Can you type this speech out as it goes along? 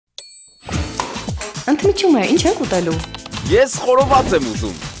Ընդմիջում է, ինչ եք ուտելու։ Ես խորոված եմ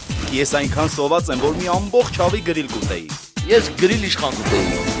ուզում։ Ես այնքան սոված եմ, որ մի ամբողջ հավի գրիլ կուտեի։ Ես գրիլ իշխան կուտեի։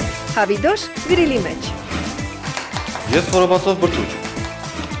 Հավիդոշ գրիլի մեջ։ Ես խորովածով բրդուճ։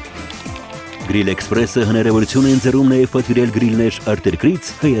 Գրիլ Էքսպրեսը հնարավորություն է ընձեռում նաև պատվիրել գրիլներ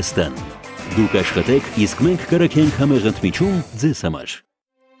արտերկրից Հայաստան։ Դուք աշխատեք, իսկ մենք կրակենք համեղ ընդմիջում ձեզ համար։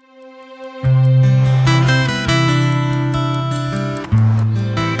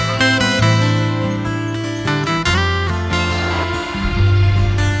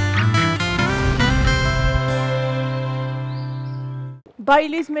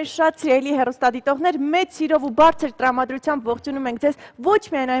 Բայլիս մեր շատ սիրելի հեռուստադիտողներ, մեծ սիրով ու բարձր տրամադրությամբ ողջունում ենք ձեզ ոչ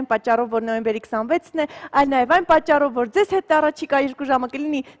միայն այն պատճառով, որ նոյեմբերի 26-ն է, այլ նաև այն պատճառով, որ ձեզ հետ առաջիկա 2 ժամը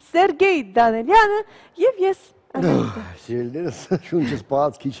կլինի Սերգեյ Դանելյանը եւ ես Սիրելիներս, շունչս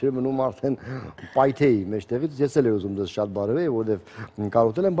պահած քիչ է մնում արդեն պայթեի մեջտեղից, ես էլ եմ ուզում դες շատ բարևեի, որովհետև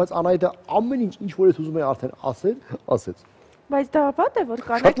կարոտել եմ, բայց Անահիտը ամեն ինչ որ ես ուզում եմ արդեն ասեց։ Բայց դա վատ է, որ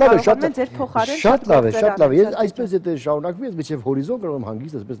կանեք կարողանում են ձեր փոխարեն շատ լավ է, շատ լավ է։ Ես այսպես եթե շարունակվի, ես մինչև հորիզոն կարող եմ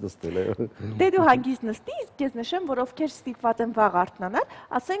հանգիստ այսպես նստել։ Դե դու հանգիստ նստի, իսկ ես նշեմ, որ ովքեր ստիպված են վաղ արթնանալ,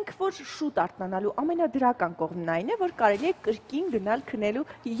 ասենք որ շուտ արթնանալու ամենադրական կողմն այն է, որ կարելի է կրկին գնալ քնելու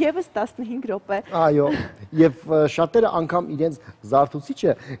եւս 15 րոպե։ Այո, եւ շատերը անգամ իրենց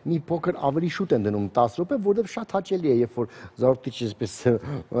զարթուցիչը մի փոքր ավելի շուտ են դնում 10 րոպե, որովհետեւ շատ հաճելի է, երբ որ զարթուցիչը այսպես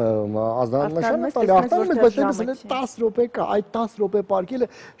ազդանշանը տալի արտանում է, բայց 10 րոպե կա, այդ 10 րոպե պարկելը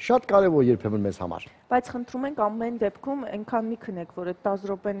շատ կարևոր երբեմն մեզ համար։ Բայց խնդրում ենք ամեն դեպքում այնքան մի քնեք, որ այդ 10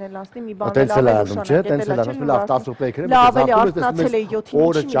 րոպեն էլ ասնի մի բան էլ ավելի նշանակել, լավ 10 րոպե արթնացել է 7-ին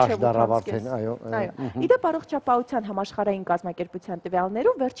օրը ճաշ դարավ արդեն, այո։ Իդեպ առողջապահության համաշխարհային կազմակերպության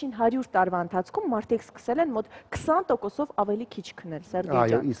տվյալներով վերջին 100 տարվա ընթացքում մարդիկ սկսել են մոտ 20%-ով ավելի քիչ քնել, Սերգեյ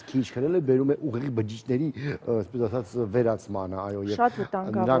ջան։ Այո, իսկ քիչ քնելը բերում է ուղիղ բջիջների, այսպես ասած, վերացմանը, այո, եւ շատ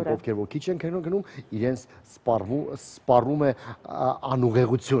վտանգավոր է։ Նրանք ովքեր որ քիչ են քնում, իրենց սպառում է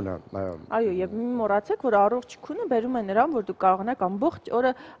անուղեղությունը։ Այո, եւ մի մոռացեք, որ առողջ քունը բերում է նրան, որ դու կարողանաք ամբողջ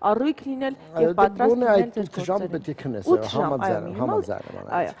օրը առույգ լինել եւ պատրաստ լինել ձեր գործերին։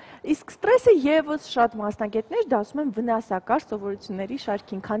 Այո, իսկ ստրեսը եւս շատ մասնագետներ դասում են վնասակար սովորությունների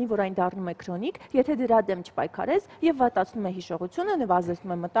շարքին, քանի որ այն դառնում է քրոնիկ, եթե դրա դեմ չպայքարես եւ վատացնում է հիշողությունը,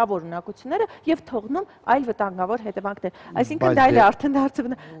 նվազեցնում է մտավոր ունակությունները եւ թողնում այլ վտանգավոր հետևանքներ։ Այսինքն դա էլ է արդեն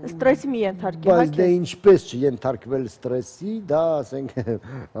դարձել ստրեսի մի ենթարկի։ Բայց դե ինչպես չենթարկվել ստրեսի, դա ասենք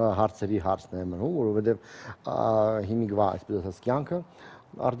հարցերի հարցն է մնում, որովհետև հիմիկվա այսպես ասած կյանքը,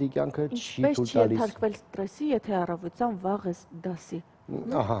 արդի կյանքը չի թույլ տալիս։ Ինչպես չի ենթարկվել ստրեսի, եթե առավոտյան վաղ ես դասի։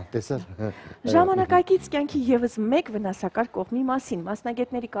 Ահա, տեսա։ Ժամանակակից կյանքի եւս մեկ վնասակար կողմի մասին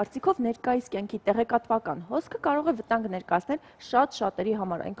մասնագետների կարծիքով ներկայիս կյանքի տեղեկատվական հոսքը կարող է վտանգ ներկայացնել շատ շատերի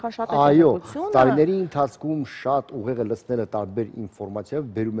համար, այնքան շատ է տեղեկությունը։ Այո, տարիների ընթացքում շատ ուղեղը լցնելը տարբեր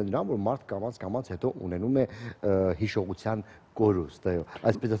ինֆորմացիայով բերում է նրան, որ մարդ կամաց հետո ունենում է հիշողության կորուստ, այո,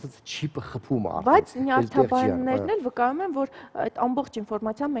 այսպես ասած չիպը խփում է։ Բայց նյարդաբաններն էլ վկայում են, որ այդ ամբողջ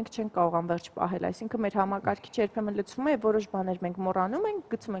ինֆորմացիան մենք չենք կարող անverջ պահել, այսինքն մեր համակարգիչը երբեմն լցվում է, որոշ բաներ մենք մոռանում ենք,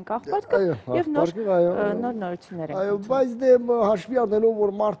 գցում ենք աղբատկը եւ նոր նորություններ ենք։ Այո, բայց դե հաշվի առնելով,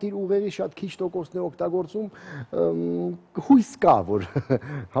 որ մարդ իր ուղեղի շատ քիչ տոկոսն է օգտագործում, հույս կա, որ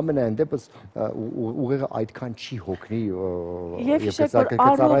համենայն դեպս ուղեղը այդքան չի հոգնի։ Եվ հիշեք, որ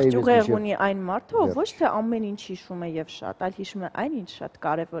առողջ ուղեղ ունի այն մարդը, ոչ թե ամեն ինչ հիշում է եւ շատ, այլ հիշում է այն, ինչ շատ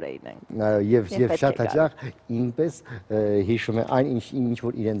կարևոր է իրեն։ Եվ շատ հաճախ ինպես հիշում է այն, ինչ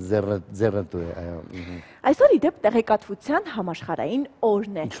որ իրեն ձեռնտու է, այո։ Այսօր իդեպ տեղեկատվության համաշխարհային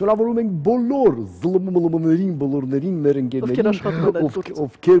օրն է։ Շնորհավորում ենք բոլոր ԶԼՄ-ներին, բոլորներին, մեր ընկերներին,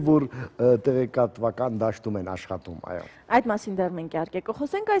 ովքեր որ տեղեկատվական դաշտում են աշխատում, այո։ Այդ մասին դեռ մենք իհարկե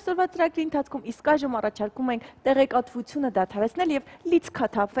կխոսենք այսօրվա ծրագրի ընթացքում, իսկ այժմ առաջարկում ենք տեղեկատվությունը դադարեցնել եւ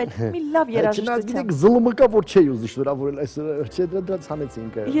լիցքաթափվել մի լավ երաժշտությամբ։ Գիտեք, ԶԼՄ-կա որ չի ուզի շնորհավորել այսօր, չէ՞ դրա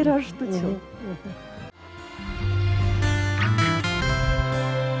ցանեցինք։ Երաժշտություն։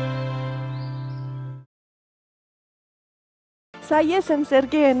 Սա ես եմ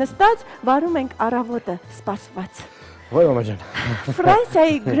Սերգեյը նստած, վարում ենք առավոտը, սպասված։ Ոյ մամաջան։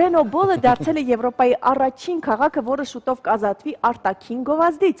 Ֆրանսիայի Գրենոբոլը դարձել է Եվրոպայի առաջին քաղաքը, որը շուտով կազատվի արտաքին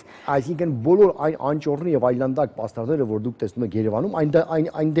գովազդից։ Այսինքն բոլոր այն անճոռնի եւ այլանդակ պաստառները, որ դուք տեսնում եք Երևանում,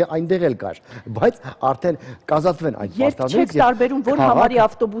 այնտեղ էլ կար, բայց արդեն կազատվեն այդ պաստառներից։ Երբ չեք տարբերում, որ համարի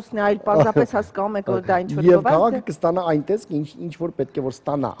ավտոբուսն է, այլ պարզապես հասկանում եք, որ դա ինչ որ գովազդ է։ Եվ քաղաքը կստանա այն տեսք, ինչ որ պետք է որ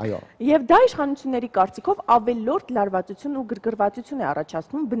ստանա, այո։ Եվ դա իշխանությունների կարծիքով ավելորդ լարվածություն ու գրգռվածություն է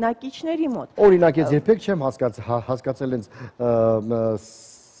առաջացնում բնակիչների մոտ։ Օրինակ, ես երբեք չեմ հասկացել ինձ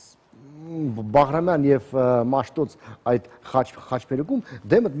Բաղրամյան եւ Մաշտոց այդ խաչմերուկում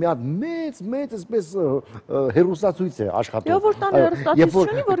դեմդ մի հատ մեծ այսպես հերոստացույց է աշխատում։ Երբ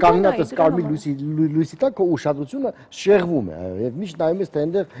որ կանգնած ես կարմիր լույսի տակ քո ուշադրությունը շեղվում է եւ միշտ նայում ես թե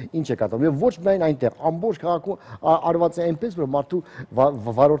այնտեղ ինչ է կատարվում եւ ոչ միայն այնտեղ ամբողջ քաղաքում արված է այնպես որ մարդու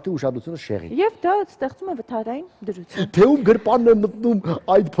վարորդի ուշադրությունը շեղի։ Եվ դա ստեղծում է վթարային դրություն։ Թե ում գրպանն է մտնում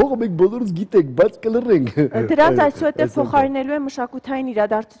այդ փողը մենք բոլորս գիտենք, բայց կլռենք։ Դրանց այսուհետև փոխարինելու է մշակութային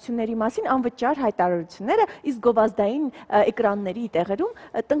իրադարձությունների մասին անվճար հայտարարությունները, իսկ գովազդային էկրանների տեղերում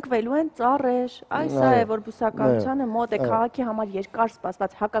տնկվելու են ծառեր։ Այս է, որ բուսականությանը մոտ է քաղաքի համար երկար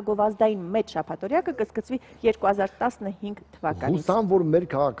սպասված հակագովազդային մեծ շաբաթօրյակը կսկսվի 2015 թվականից։ Հուսամ, որ մեր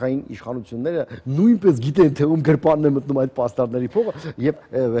քաղաքային իշխանությունները նույնպես գիտեն, թե ում գրպանն է մտնում այդ պաստառների փողը եւ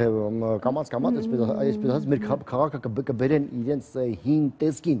կամաց այսպես ասած մեր քաղաքը կբերեն իրենց հին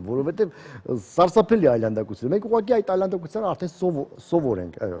տեսքին, որովհետեւ սարսափելի այլանդակություն։ Մենք ուղղակի այդ այլանդակությանը արդեն սովոր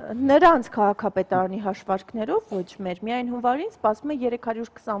ենք։ Նրանց քաղաքապետարանի հաշվարկներով ոչ մեր միայն հունվարին սպասվում է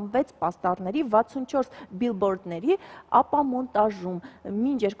 326 պաստառների 64 բիլբորդների ապամոնտաժում։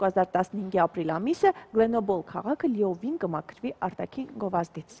 Մինչ 2015-ի ապրիլ ամիսը Գլենոբոլ քաղաքը լիովին կմաքրվի արտաքին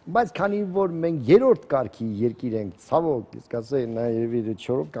գովազդից։ Բայց քանի որ մենք երրորդ կարգի երկիր ենք, ցավոք, իսկ ասեի նաեւ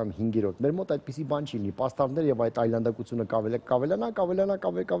 4-րդ կամ 5-րդ, մեր մոտ այդպիսի բան չի լինի, պաստառներ եւ այդ այլանդակությունը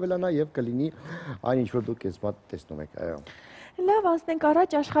կավելանա եւ կլինի այն ինչ որ դուք այս բան տեսնում եք, այո։ Լավ, անցնենք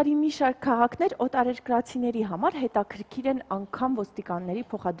առաջ, աշխարհի մի շարք քաղաքներ օտարերկրացիների համար հետաքրքիր են անգամ ոստիկանների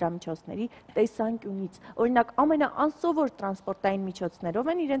փոխադրամիջոցների տեսանկյունից։ Օրինակ, ամենաանսովոր տրանսպորտային միջոցներով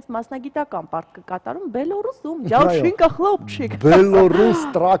են իրենց մասնագիտական պարտքը կատարում Բելոռուսում, Ջաուշինկա խլոպչիկ։ Բելոռուս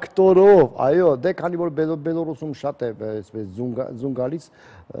տրակտորով, այո, դե քանի որ Բելոռուսում շատ է այսպես զուն գալիս,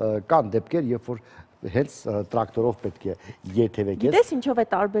 կան դեպքեր, երբ որ հենց տրակտորով պետք է եթևեք։ Գիտես ինչով է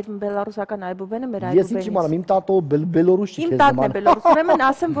տարբերվում բելառուսական այբուբենը մեր այբուբենից։ Ես ինչ իմանամ, իմ տատո Բելոռուս չի քեզ նման։ Իմ տատն է Բելոռուս, ուրեմն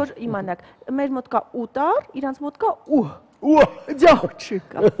ասեմ, որ իմանաք, մեր մոտ կա ուտար, իրանց մոտ կա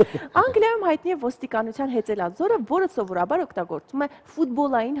Ջաուշինկա։ Անգլիայում հայտնի է ոստիկանության հեծելազորը, որը սովորաբար օգտագործում է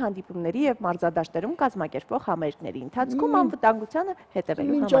ֆուտբոլային հանդիպումների եւ մարզադաշտերում կազմակերպվող համերգների ընթացքում անվտանգությանը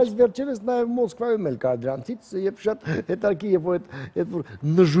հետևելու համար։ Մինչ այս վերջերս նաեւ Մոսկվայում էլ կա դրանցից եւ շատ հետաքրքիր եւ որ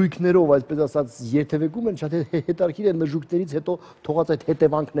նժույգներով այսպես ասած եթևեկում են, շատ հետաքրքիր է նժույգներից հետո թողած այդ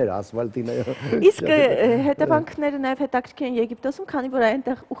հետևանքները ասֆալտին։ Իսկ հետևանքները նաեւ հետաքրքիր են Եգիպտոսում, քանի որ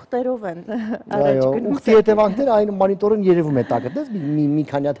այնտեղ ուխտերով են առաջ գնում։ Ուխտի հետևանքները այն մոնիտորին երևում է տակը, դες մի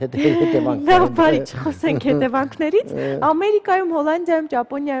քանի հատ հետևանքներ։ Լավ, բարի չխոսենք հետևանքներից։ Ամերիկայում, Հոլանդիայում,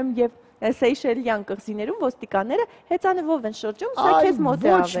 Ճապոնիայում եւ Սեյշելյան կղզիներում ոստիկանները հեծանվով են շրջում, սա քեզ մոտ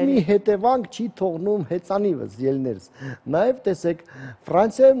է ավելի։ Ոչ մի հետևանք չի թողնում հեծանիվս ելներս։ Նաեւ տեսեք,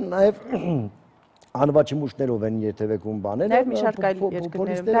 Ֆրանսիայում նաեւ անվաչմուշներով են եթևեկում բաներ։ Նաև մի շարք այլ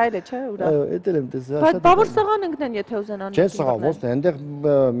երկրներում, դա էլ է, չէ՞, ուրա։ Էդել եմ տեսել։ Բայց բավոր սղան ընկնեն, եթե ուզենան։ Չէ, սղա, ո՞նց է,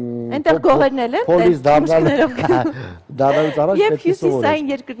 այնտեղ գողերն են, պոլիս դառնալուց առաջ եւ պետք է սովորել։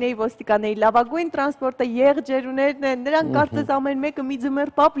 հյուսիսային երկրների ոստիկանների լավագույն տրանսպորտը եղջերուներն են, նրանք կարծես ամեն մեկը մի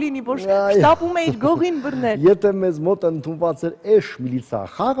ձմեռ պապ լինի, որ շտապում է իր գողին բռնել։ Եթե մեզ մոտ ընդունված էր էշ միլիցա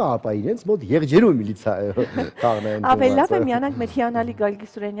խաղը, ապա իրենց մոտ եղջերու միլիցա խաղն է ընդունված։ Ավելի լավ է միանանք մեր հիանալի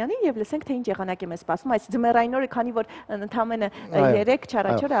Գագիկ Սուրենյանին եւ լսենք թե ինչ եղանակ է մեզ սպասում այս ձմեռային օրը, քանի որ ընդամենը 3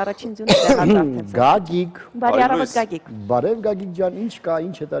 չարաչորը առաջին ձյունը տեղադրվեց։ Գագիկ։ Բարի առավոտ Գագիկ։ Բարև Գագիկ ջան, ինչ կա,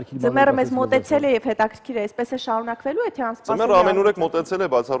 ինչ հետաքրքիր բան։ Ձմեռը մեզ մոտեցել է եւ հետաքրքիր է, այսպես է շարունակվելու, թե անսպասելի։ Ձմեռը ամենուրեք մոտեցել է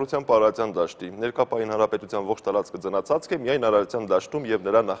բացառությամբ Արարատյան դաշտի։ Ներկապային հանրապետության ողջ տարածքը ձնածածկ է, միայն Արարատյան դաշտում եւ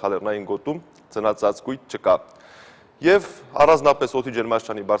նրա նախալեռնային գոտում ձնածածկույթ չկա։ Եվ առանձնապես օդի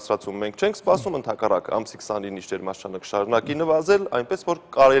ջերմաստիճանի բարձրացում մենք չենք սպասում, ընդհակառակը ամսի 29-ից ջերմաստիճանը կշարունակի նվազել, այնպես որ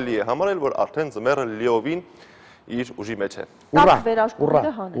կարելի է համարել, որ արդեն ձմեռը լիովին իր ուժի մեջ է։ Ուրա,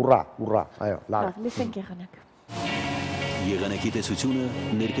 վերաշխումները հանեն։ Ուրա, այո, լավ։ Լսենք եղանակ։ Եղանակի տեսությունը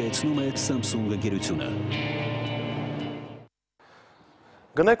ներկայացնում է Samsung ընկերությունը։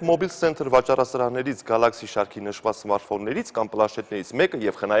 Գնեք Mobile Center վաճառասրահներից Galaxy շարքի նշված սմարթֆոններից կամ պլանշետներից մեկը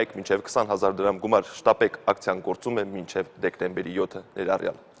եւ խնայեք մինչեւ 20,000 դրամ գումար շտապեք ակցիան գործում է մինչեւ դեկտեմբերի 7-ը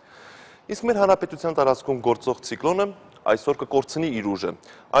ներառյալ։ Իսկ մեր հանրապետության տարածքում գործող ցիկլոնը այսօր կկորցնի իր ուժը։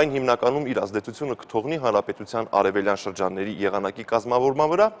 Այն հիմնականում իր ազդեցությունը կթողնի հանրապետության արևելյան շրջանների եղանակի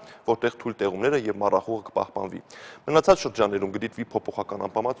կազմավորման վրա, որտեղ թույլ տեղումները եւ մառախուղը կպահպանվի։ Մնացած շրջաններում կդիտվի փոփոխական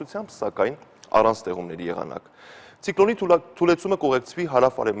անպամատությամբ, սակայն առանց տեղումների եղանակ։ Ցիկլոնի թուլեցումը կուղեկցվի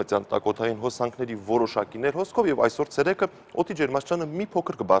հարավ-արևմտյան տակոթային հոսանքների որոշակիներ հոսքով եւ այսօր ցերեկը օդի ջերմաստիճանը մի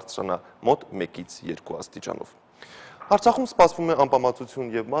փոքր կբարձրանա մոտ 1-ից 2 աստիճանով։ Արցախում սպասվում է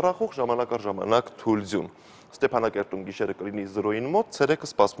անպամատություն եւ մառախուղ, ժամանակ առ ժամանակ թույլ ձյուն։ Ստեփանակերտում գիշերը կլինի 0-ին մոտ, ցերեկը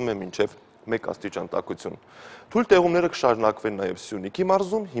սպասվում է մինչև 1 աստիճան տաքություն։ Թույլ տեղումները կշարունակվեն նաեւ Սյունիքի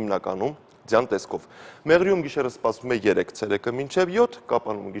մարզում, հիմնականում ձյան տեսքով։ Մեղրիում գիշերը սպասվում է 3 ցերեկը մինչև 7,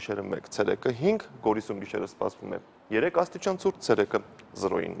 Կապանում գիշերը 1 ցերեկը 5, Գորիսում գիշերը սպասվում է 3 աստիճան ցուրտ, ցերեկը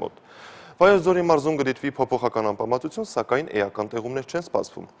 0-ին մոտ։ Վայոց-Ձորի մարզում կդիտվի փոփոխական անբավարարություն, սակայն էական տեղումներ չեն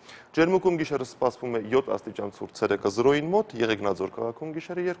սպասվում։ Ջերմուկում գիշերը սպասվում է 7 աստիճան ցուրտ, ցերեկը 0-ին մոտ, Եղեգնաձոր քաղաքում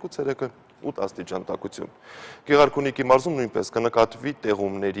գիշերը 2, ցերեկը 8 աստիճան տաքություն։ Գեղարքունիքի մարզում նույնպես կնկատվի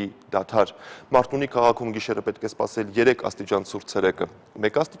տեղումների դադար։ Մարտունի քաղաքում գիշերը պետք է սպասել 3 աստիճան ցուրտ, ցերեկը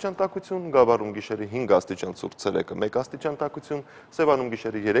 1 աստիճան տաքություն, Գավառում գիշերը 5 աստիճան ցուրտ, ցերեկը 1 աստիճան տաքություն, Սևանում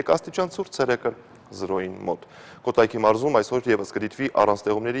գիշերը 3 աստիճան ցուրտ, ցերեկը 0-ին մոտ։ Կոտայքի մարզում այսօր եւս կդիտվի առանց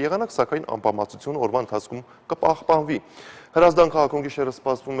տեղումների եղանակ, սակայն անպամացություն օրվա ընթացքում կպահպանվի։ Հրազդան քաղաքում գիշերը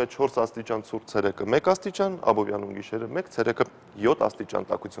սպասվում է 4 աստիճան ցուրտ, ցերեկը 1 աստիճան, Աբովյանում գիշերը 1, ցերեկը 7 աստիճան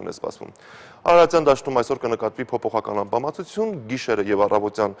տաքություն է սպասվում։ Արարատյան դաշտում այսօր կնկատվի փոփոխական անպամացություն, գիշերը եւ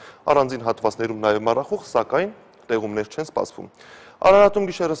առավոտյան առանձին հատվածներում նաեւ մառախուղ, սակայն տեղումներ չեն սպասվում։ Արարատում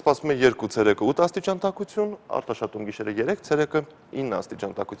գիշերը սպասվում է 2, ցերեկը 8 աստիճան տաքություն, Արտաշատում գիշերը 3, ցերեկը 9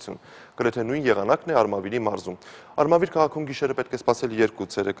 աստիճան տաքություն։ Գրեթե նույն եղանակն է Արմավիրի մարզում։ Արմավիր քաղաքում գիշերը պետք է սպասել 2,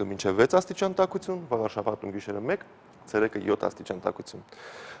 ցերեկը մինչև 6 աստիճան տաքություն, Վաղարշավատում գիշերը 1, ցերեկը 7 աստիճան տաքություն։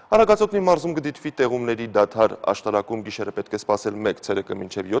 Արագածոտնի մարզում կդիտվի տեղումների դադար, Աշտարակում գիշերը պետք է սպասել 1, ցերեկը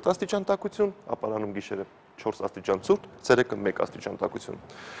մինչև 7 աստիճան տաքություն, Ապարանում գիշերը 4 աստիճան ցուրտ, ցերեկը 1 աստիճան տաքություն։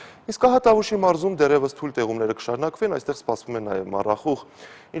 Իսկ Հատավուշի մարզում դեռևս թույլ տեղումները կշարունակվեն, այստեղ սպասվում է նաև մառախուղ։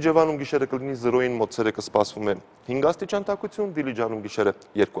 Իջևանում գիշերը կլինի 0-ին մոտ, ցերեկը սպասվում է 5 աստիճան տաքություն, Դիլիջանում գիշերը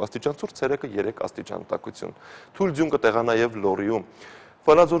 2 աստիճան ցուրտ, ցերեկը 3 աստիճան տաքություն։ Թույլ ձյուն կտեղա նաև Լոռիում։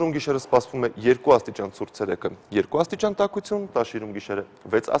 Վանաձորում գիշերը սպասվում է 2 աստիճան ցուրտ, ցերեկը 2 աստիճան տաքություն, Տաշիրում գիշերը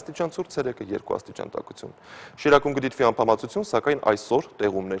 6 աստիճան ցուրտ, ցերեկը 2 աստիճան տաքություն։ Շիրակում կդիտվի անպամացություն, սակայն այսօր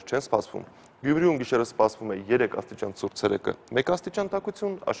տեղումներ չեն սպասվում։ Գյումրիում գիշերը սպասվում է 3 աստիճան ցուրտ, ցերեկը 1 աստիճան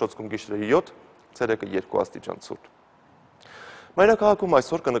տաքություն, Աշոտսկում գիշերը 7, ցերեկը 2 աստիճան ցուրտ։ Մայրաքաղաքում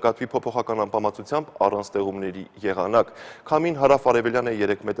այսօր կնկատվի փոփոխական անպամացությամբ առանց տեղումների եղանակ։ Քամին հարավ-արևելյան է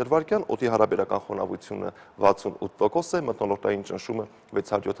 3 մետր վարկյան, օդի հարաբերական խոնավությունը 68% է, մթնոլորտային ճնշումը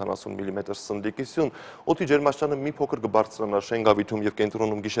 670 մմ սնդիկություն։ Օդի ջերմաստիճանը մի փոքր կբարձրանա Շենգավիթում եւ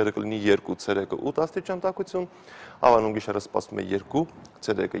կենտրոնում գիշերը կլինի 2, ցերեկը 8 աստիճան տաքություն, Հավանում գիշերը սպասվում է 2,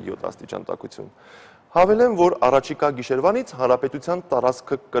 ցերեկը 7 աստիճան տաքություն։ Հավելեմ, որ առաջիկա գիշերվանից հանրապետության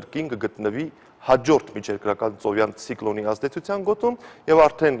տարածքը կրկին կգտնվի հաջորդ միջերկրական ծովյան ցիկլոնի ազդեցության գոտում եւ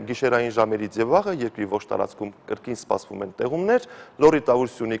արդեն գիշերային ժամերից եւ վաղը երկրի ողջ տարածքում կրկին սպասվում են տեղումներ, Լոռի,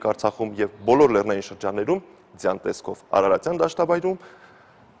 Տավուշ, Սյունիք, Արցախում եւ բոլոր լեռնային շրջաններում ձյան տեսքով, Արարատյան դաշտաբայրում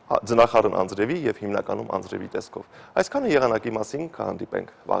ձնախառն անձրևի եւ հիմնականում անձրևի տեսքով։ Այսքանը եղանակի մասին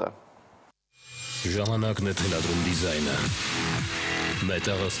կհանդիպենք վաղը։ Ժամանակն է թելադրում դիզայնը։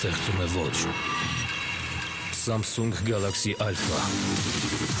 Մետաղը ստեղծում է ոչ։ Samsung Galaxy Alpha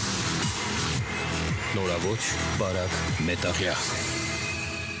Նորաոճ, բարակ, մետաղյա։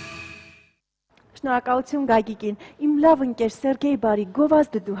 Շնորհակալություն Գագիկին, իմ լավ ընկեր Սերգեյ բարի,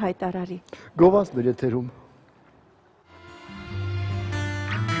 գովազդը դու հայտարարի։ Գովազդներ եթերում։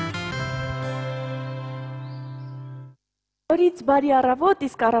 Օրից բարի առավոտ,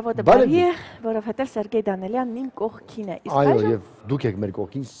 իսկ առավոտը բարի է, որովհետև Սերգեյ Դանելյանն իմ կողքին է։ Այո, եւ դուք եք մեր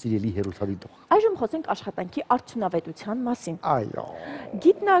կողքին սիրելի հերոսադիտող։ Այժմ խոսենք աշխատանքի արդյունավետության մասին։ Այո։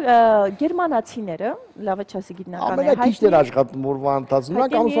 Գերմանացիները, լավը չասի գիտնական է, ամենաքիչն էր աշխատում օրվա ընթացքում,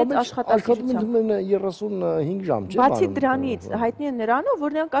 նրանք ամսամեջ աշխատում են 35 ժամ, չէ՞։ Բացի դրանից հայտնի է նրանով,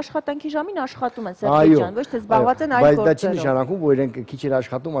 որ նրանք աշխատանքի ժամին աշխատում են, Սերգեյ ջան, ոչ թե զբաղված են այլ գործերով։ Բայց դա չի գործերով։ նշանակում, որ իրենք քիչ են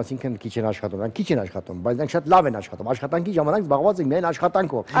աշխատում, այսինքն քիչ են աշխատում, նրանք քիչ են աշխատում, բայց նրանք շատ լավ են աշխատում։ Աշխատանքի ժամանակ զբաղված են միայն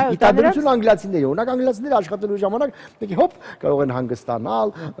աշխատանքով։ Ի տարբերություն անգլիացիների, օրինակ անգլիացիները աշխատելու ժամանակ մեկի հոպ կարող են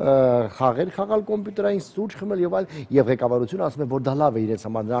հանգստանալ, խաղեր խաղալ կոմպյուտերային, սուրճ խմել եւ այլ, եւ ղեկավարությունը ասում է, որ դա լավ է իրենց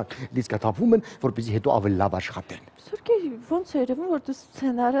համար, նրանք դիսկաթափում են, որպեսզի հետո ավելի լավ աշխատեն։ Սերգեյ, ոնց է երևում, որ դու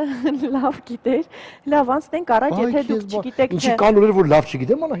սցենարը լավ գիտեր։ Լավ, անցնենք առաջ, եթե դուք չգիտեք Ինչի կան օրեր, որ լավ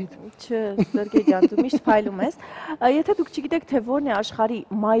չգիտեմ, Անահիտ։ Չէ, Սերգեյ ջան, դու միշտ փայլում ես։ Եթե դուք չգիտեք, թե որն է աշխարհի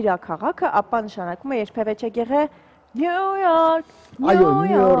մայրաքաղաքը, ապա նշանակում է երբևէ չեղե Նյու Յորք։ Այո,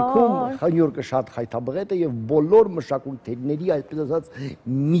 Նյու Յորքում, Նյու Յորքը շատ խայթաբղետ է եւ բոլոր մշակույթների, այսպես ասած,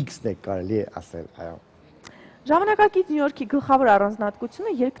 միքսն է կարելի է ասել, այո։ Ժամանակակից Նյու Յորքի գլխավոր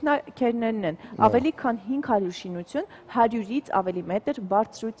առանձնահատկությունը երկնաքերներն են, ավելի քան 500 շինություն, 100-ից ավելի մետր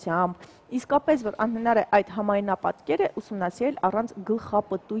բարձրությամբ։ Իսկապես, որ անհնար է այդ համայնապատկերը ուսումնասիրել առանց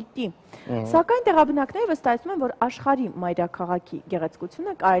գլխապտույտի։ Սակայն տեղաբնակները վստահեցնում են, որ աշխարհի մայրաքաղաքի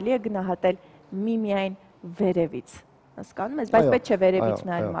գեղեցկությունը կարելի է գնահատել միմիայն վերևից։ Հասկանում ես, բայց պետք չէ վերևից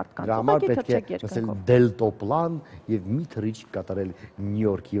նայել մարդկանց։ Դրա համար պետք է ասել դելտոպլան եւ մի թռիչք կատարել Նյու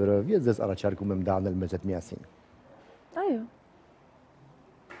Յորքի վրայով։ Ես ձեզ առաջարկում եմ դա անել մեզ հետ միասին։ Այո։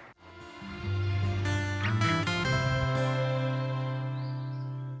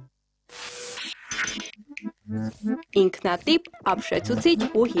 Ինքնատիպ, ապշեցուցիչ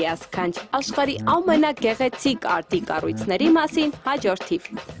ու հիասքանչ աշխարհի ամենագեղեցիկ արդի կառույցների մասին հաջորդ թիվ։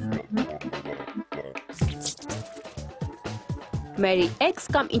 Mary X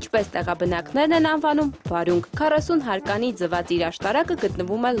կամ ինչպես տեղաբնակներն են անվանում, վարունգ 40 հարկանի ձված իր աշտարակը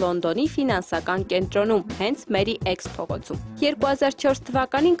գտնվում է Լոնդոնի ֆինանսական կենտրոնում, հենց Mary X փողոցում։ 2004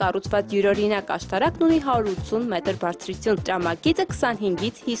 թվականին կառուցված յուրօրինակ աշտարակն ունի 180 մետր բարձրություն, տրամագիծը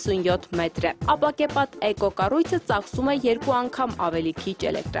 25-ից 57 մետր է։ Ապակեպատ էկո-կառույցը ծախսում է 2 անգամ ավելի քիչ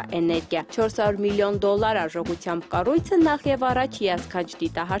էլեկտրաէներգիա։ $400 միլիոն արժողությամբ կառույցը նախ եւ առաջ հիասքանչ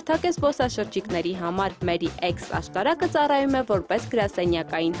դիտահարթակ է զբոսաշրջիկների համար։ Mary X աշտարակը ծառայում է որպես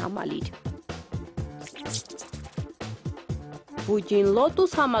գրասենյակային համալիր։ Վուջին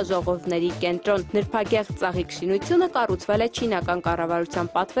Լոտուս համաժողովների կենտրոն նրբագեղ ծաղիկ շինությունը կառուցվել է չինական կառավարության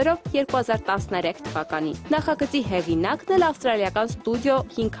պատվերով 2013 թվականին։ Նախագծի հեղինակն էլ ավստրալիական ստուդիո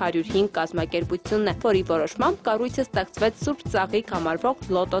 505 կազմակերպությունն է, որի որոշմամբ կառույցը ստեղծվեց Սուրբ Ծաղիկ համարվող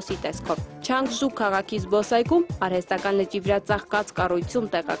լոտոսի տեսքով։ Չանգժու քաղաքի զբոսայգում արհեստական լճի վրա ծաղկած կառույցում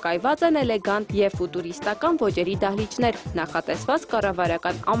տեղակայված են էլեգանտ եւ ֆուտուրիստական ոճերի դահլիճներ, նախատեսված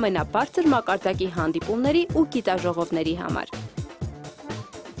կառավարական ամենաբարձր մակարդակի հանդիպումների ու գիտաժողովների համար։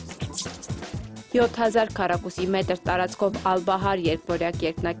 7000 քառակուսի մետր տարածքով Ալ-Բահար երկվորյակ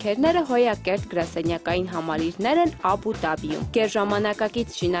երկնաքերները հոյակերտ գրասենյակային համալիրներ են Աբու Դաբիում։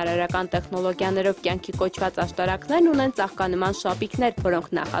 Գերժամանակակից շինարարական տեխնոլոգիաներով կյանքի կոչված աշտարակներն ունեն ծաղկանման շապիկներ, որոնք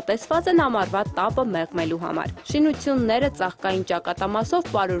նախատեսված են ամառվա տապը մեղմելու համար։ Շինությունները ծաղկային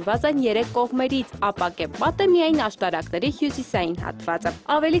ճակատամասով պարուրված են 3 կողմերից, ապակեպատ է միայն աշտարակների հյուսիսային հատվածը։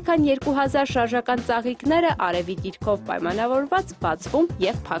 Ավելի քան 2000 շարժական ծաղիկները արևի դիրքով պայմանավորված բացվում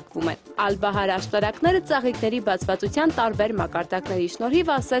եւ փակվում են։ Ալ-Բահար աշտարակները ծաղիկների բացվածության տարբեր մակարդակների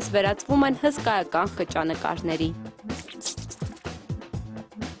շնորհիվ ասես վերածվում են հսկայական խճանկարների։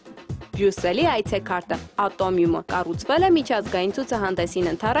 Բրյուսելի այցեքարտը Ատոմիումը կառուցվել է միջազգային ցուցահանդեսին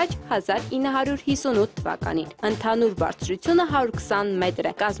ընդառաջ 1958 թվականին։ Ընդհանուր բարձրությունը 120 մետր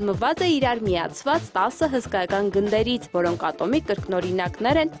է, կազմված է իրար միացված 10 հսկայական գնդերից, որոնք ատոմի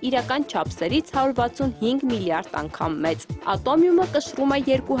կրկնօրինակներ են իրական չափսերից 165 միլիարդ անգամ մեծ։ Ատոմիումը կշռում է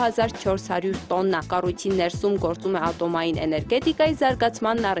 2400 տոննա, կառույցի ներսում գործում է ատոմային էներգետիկայի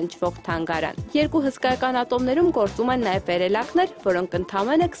զարգացմանն առնչվող թանգարան։ Երկու հսկայական ատոմներում գործում են նաև վերելակներ, որոնք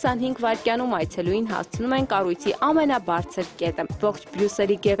ընդամենը 25 վայրկյանում այցելուին հասցնում են կառույցի ամենաբարձր կետը, ողջ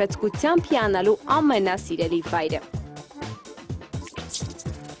Բրյուսելի գեղեցկությամբ հիանալու ամենասիրելի վայրը։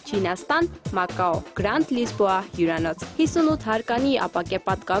 Չինաստան, Մակաո, Գրանդ Լիսբոա հյուրանոց։ 58 հարկանի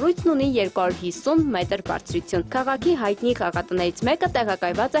ապակեպատ կառույցն ունի 250 մետր բարձրություն։ Քաղաքի հայտնի խաղատներից մեկը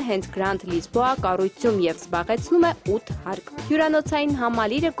տեղակայված է հենց Գրանդ Լիսբոա կառույցում եւ զբաղեցնում է 8 հարկ։ Հյուրանոցային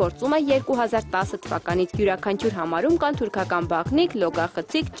համալիրը գործում է 2010 թվականից։ Յուրաքանչյուր համարում կան թուրքական բաղնիկ,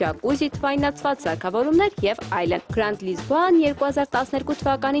 լոգախցիկ, ջակուզի, թվայնացված սարքավորումներ եւ այլն։ Գրանդ Լիսբոան 2012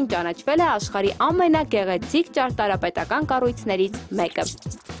 թվականին ճանաչվել է աշխարհի ամենագեղեցիկ ճարտարապետական կառույցներից մեկը։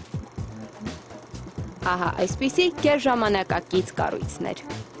 Ահա, այսպիսի գերժամանակակից կառույցներ։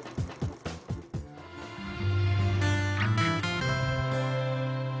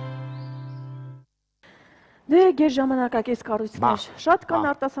 Դե գերժամանակակից կառույցներ շատ կան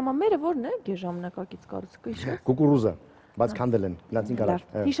արտասահմանները, որն է գերժամանակակից կառույցը։ Կուկուրուզը, բայց քանդել են, գնացին կարար։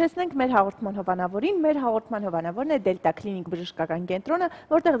 Հիշեցնենք մեր հաղորդման հովանավորին, մեր հաղորդման հովանավորն է Դելտա Կլինիկ բժշկական կենտրոնը,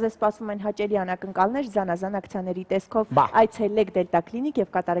 որտեղ ձեզ սպասվում են հաճելի անակնկալներ զանազան ակցիաների տեսքով։ Այցելեք Դելտա Կլինիկ եւ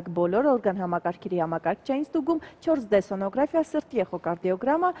կատարեք բոլոր օրգան համակարգերի համակարգչային ստուգում, 4D սոնոգրաֆիա, սրտի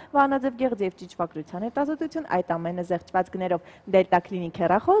էխոկարդիոգրամա, վահանաձև գեղձի եւ ճիճվագրության հետազոտություն, այդ ամենը զեղչված գներով։ Դելտա Կլինիկ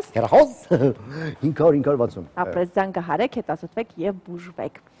հեռախոս 500-560։ Ապրես զանգահարեք, հետազոտվեք եւ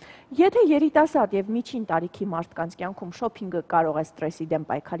բուժվեք։ Եթե երիտասարդ եւ միջին տարիքի մարդկանց կյանքում շոփինգը կարող է ստրեսի դեմ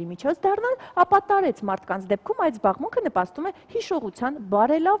պայքարի միջոց դառնալ, ապա տարեց մարդկանց դեպքում այդ զբաղմունքը նպաստում է հիշողության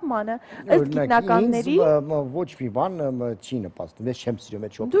բարելավմանը։ Ըստ գիտնականների ոչ մի բան չի նպաստում, ես չեմ սիրում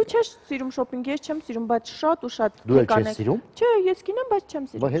այդ շոփինգը։ Դու չես սիրում շոփինգ, ես չեմ սիրում, բայց շատ ու շատ կանեք։ Դու չես սիրում։ Չէ, ես գինեմ, բայց չեմ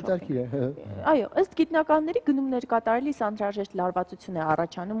սիրում։ Բայց հետաքրքիր է։ Այո, ըստ գիտնականների գնումներ կատարելիս անհրաժեշտ լարվածություն է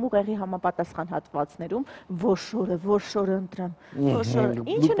առաջանում ուղեղի համապատասխան հատվածներում, որշորը ընտրեմ, որշորը։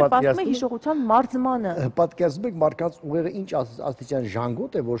 Ինչը նպաստում է հիշողության մարզմանը։ Պատկերացնում եք մարդկանց ուղեղը ինչ աստիճան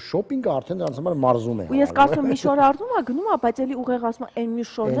ժանգոտ է, որ շոփինգը արդեն նրանց համար մարզում է։ Ու ես կարծում եմ մի շոր առնում է, գնում է, բայց էլի ուղեղը ասում է, այն մի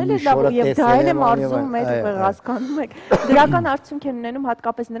շորն էլ է լավ ու եւ դա էլ է մարզում մեր ուղեղը, հասկանում եք։ Դրական արդյունք են ունենում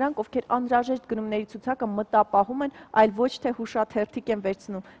հատկապես նրանք, ովքեր անհրաժեշտ գնումների ցուցակը մտապահում են, այլ ոչ թե հուշաթերթիկ են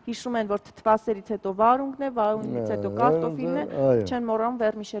վերցնում։ Հիշում են, որ թթվասերից հետո վարունգն է, վարունգից հետո կարտոֆիլն է, չեն մոռանում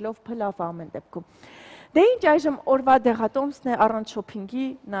վերմիշելով փլավը ամեն դեպքում։ Դե ինչ այժմ օրվա դեղատոմսն է առանց շոփինգի,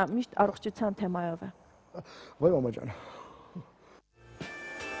 նա միշտ առողջության թեմայով է։ Ոյ մամա ջան։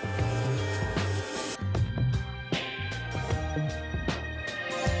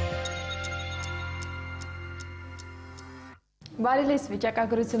 Բարիլիս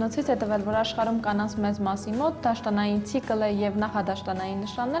վիճակագրությունը ցույց է տվել, որ աշխարհում կանանց մեծ մասի մոտ դաշտանային ցիկլը եւ նախադաշտանային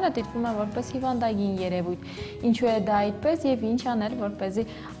նշանները դիտվում են որպես հիվանդագին երևույթ։ Ինչու է դա այդպես եւ ինչ անել, որպեսզի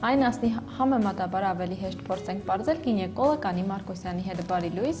այն ասնի համեմատաբար ավելի հեշտ փորձենք բարձել գինեկոլոգ Անի Մարկոսյանի հետ։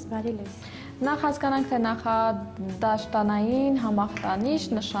 Բարի լույս։ Բարի լույս։ Նախ հասկանանք, թե նախադաշտանային համախտանիշ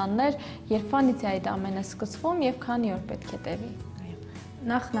նշաններ երբանից է այդ ամենը սկսվում եւ քանի օր պետք է տևի։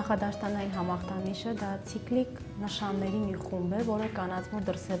 Նախադաշտանային համախտանիշը դա ցիկլիկ նշանների մի խումբ է, որը կանանց մոտ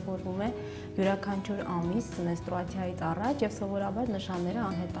դրսևորվում է յուրաքանչյուր ամիս մենստրուացիայից առաջ եւ սովորաբար նշանները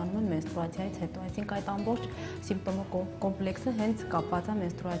անհետանում են մենստրուացիայից հետո, այսինքն այդ ամբողջ սիմպտոմակոմպլեքսը հենց կապված է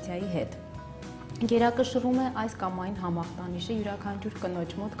մենստրուացիայի հետ։ Գերակշռում է այս կամ այն համախտանիշը, յուրաքանչյուր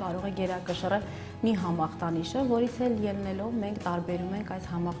կնոջ մոտ կարող է գերակշռել մի համախտանիշը, որից էլ ելնելով մենք տարբերում ենք այս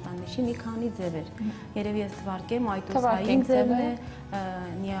համախտանիշի մի քանի ձևեր։ Երևի ես թվարկեմ, այտոսային ձևն է,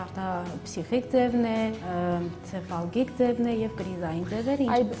 նիարտափսիխիկ ձևն է, ցեֆալգիկ ձևն է եւ կրիզային ձևերը։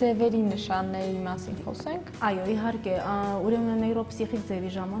 Այդ ձևերի նշանների մասին խոսենք։ Այո, իհարկե, ուրեմն նեյրոպսիխիկ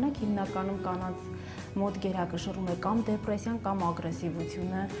ձևի ժամանակ հիմնականում կանանց մոտ գերակշռում է կամ դեպրեսիան, կամ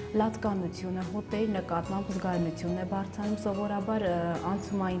ագրեսիվությունը, լացկանությունը, հոտերի նկատմամբ զգայունությունն է բարձրանում, սովորաբար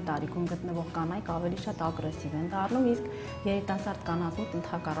անցումային տարիքում գտնվող կանայք ավելի շատ ագրեսիվ են դառնում, իսկ երիտասարդ կանանց մոտ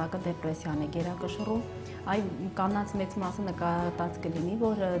ընդհակառակը դեպրեսիան է գերակշռում։ Այ կանանց մեծ մասը նկատած կլինի,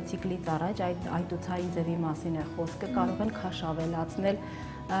 որ ցիկլից առաջ այդ այտուցային ձևի մասին է խոսքը, կարող են քաշ ավելացնել,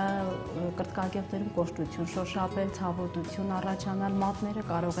 կրծքագեղձերում կոշտություն շոշափել, ցավոտություն առաջանալ, մատները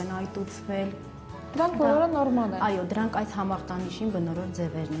կարող են այտուցվել։ Դրանք բոլորը նորմալ են։ Այո, դրանք այս համախտանիշին բնորոշ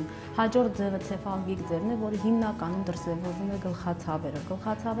ձևերն են։ Հաջորդ ձևը ցեֆալգիկ ձևն է, որը հիմնականում դրսևորվում է գլխացավերը։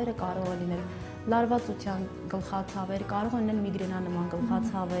 Գլխացավերը կարող է լինել լարվածության գլխացավեր, կարող են լինել միգրենանման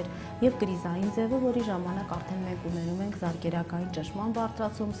գլխացավեր եւ կրիզային ձևը, որի ժամանակ արդեն մենք ունենում ենք զարկերակային ճնշման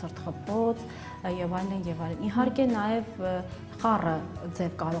բարձրացում, սրտխփոց եւ այլն եւ այլն։ Իհարկե նաեւ խառը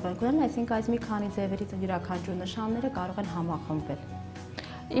ձև կարող ենք ունենալ, այսինքն այս մի քանի ձևերից յուրաքանչյուր նշանները կարող են համախմբվել։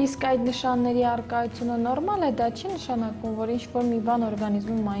 Իսկ այդ նշանների առկայությունը նորմալ է, դա չի նշանակում, որ ինչ-որ մի բան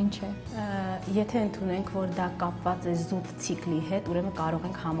օրգանիզմում այն չէ։ Եթե ընդունենք, որ դա կապված է զուտ ցիկլի հետ, ուրեմն կարող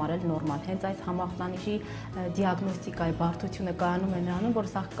ենք համարել նորմալ։ Հենց այս համախտանիշի դիագնոստիկայի բարդությունը կայանում է նրանում, որ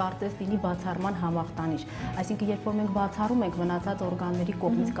սա կարծես լինի բացառման համախտանիշ։ Այսինքն, երբ որ մենք բացառում ենք մնացած օրգանների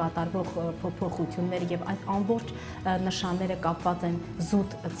կողմից կատարվող փոփոխությունները եւ այս ամբողջ նշանները կապված են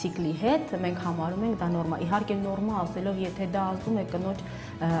զուտ ցիկլի հետ, մենք համարում ենք դա նորմալ։ Իհարկե նորմալ ասելով, եթե դա ազդում է կնոջ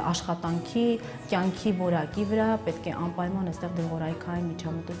աշխատանքի, կյանքի որակի վրա, պետք է անպայման այստեղ դեղորայքային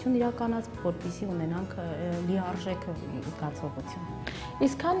միջամտություն իրականացվի, որպեսզի ունենանք լիարժեք զգացողություն։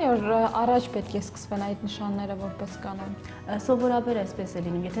 Իսկ քանի օր առաջ պետք է սկսվեն այդ նշանները որպես կանոն։ Սովորաբար այսպես է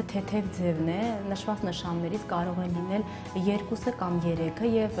լինում, եթե թեթև ձևն է, նշված նշաններից կարող է լինել 2-ը կամ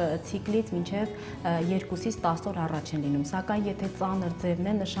 3-ը եւ ցիկլից մինչեւ 2-ից 10 օր առաջ են լինում։ Սակայն եթե ծանր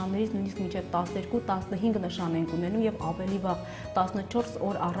ձևն է, նշաններից նույնիսկ մինչեւ 12-15 նշան են ունենում եւ ավելի վաղ 14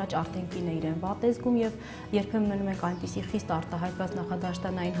 օր առաջ արդեն կինը իրեն վատ է զգում եւ երբեմն մնում ենք այնպիսի խիստ արտահայտված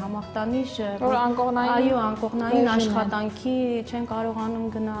նախադաշտանային համախտանիշ, որ անկողնային, այո, անկողնային աշխատանքի չեն կարողանում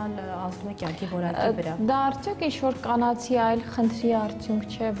գնալ, ազդում է կյանքի որակի վրա։ Դա արդյոք ինչ-որ կանացի այլ խնդրի արդյունք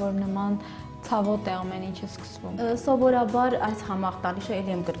չէ, որ նման ցավոտ է ամեն ինչը սկսվում։ Սովորաբար այս համախտանիշը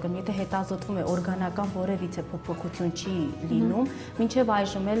ելի եմ կրկնում, եթե հետազոտվում է օրգանական որևիցե փոփոխություն չի լինում, մինչև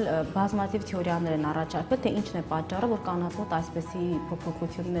այժմ էլ բազմաթիվ թեորիաներ են առաջարկվել, թե ինչն է պատճառը, որ կանանց մոտ այսպիսի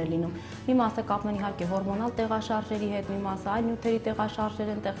փոփոխություններ լինում։ Մի մասը կապվում է իհարկե հորմոնալ տեղաշարժերի հետ, մի մասը այլ նյութերի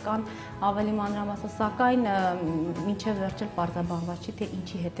տեղաշարժեր են, տեղ կան ավելի մանրամասն, սակայն մինչև վերջ էլ պարզաբանված չի, թե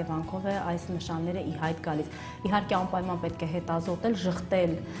ինչի հետևանքով է այս նշանները ի հայտ գալիս։ Իհարկե անպայման պետք է հետազոտել,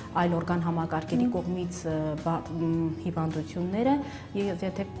 ժխտել այլ օրգան համակարգերի կողմից հիվանդությունները, եւ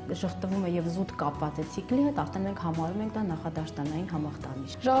եթե ժխտվում է եւ զուտ կապված է ցիկլի հետ, արդեն մենք համարում ենք դա նախադաշտանային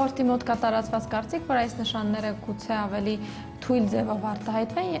համախտանիշ։ Ժողովրդի մոտ կատարածված կարծիք, որ այս նշանները գուցե ավելի թույլ ձևով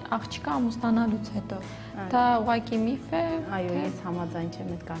արտահայտվեն աղջիկը ամուսնանալուց հետո։ Դա ուղղակի միֆ է։ Այո, ես համաձայն չեմ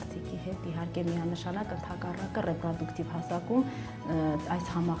այդ կարծիքի հետ, իհարկե միանշանակ ընդհակառակը ռեպրոդուկտիվ հասակում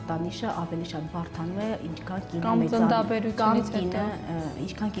այս համախտանիշը ավելի շատ բարդանում է, ինչքան կինը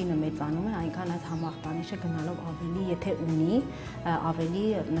ինչքան կինը մեծանում է, այնքան այս համախտանիշը գնալով ավելի, եթե ունի, ավելի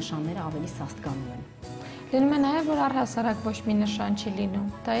նշանները ավելի սաստկանում են։ Լինում է նաև, որ առհասարակ ոչ մի նշան չի լինում,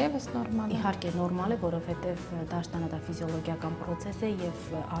 դա ևս նորմալ է։ Իհարկե նորմալ է, որովհետև դաշտանը դա ֆիզիոլոգիական պրոցես է եւ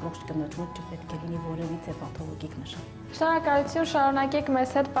առողջ կնոջ մոտ չպետք է լինի որևիցե պաթոլոգիկ նշան։ Շնորհակալություն, շարունակեք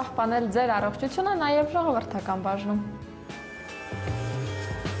մեզ հետ պահպանել ձեր առողջությունը նաև ժողովրդական բաժնում։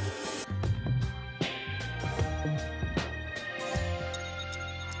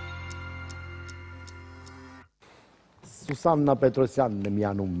 Սուսաննա Պետրոսյանն է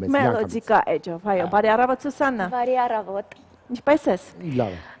միանում մեզ։ Մելոդիկա էջով, այո, բարի առավոտ Սուսաննա։ Բարի առավոտ։ Ինչպես ես։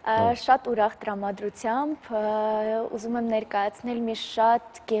 Լավ է։ Շատ ուրախ տրամադրությամբ ուզում եմ ներկայացնել մի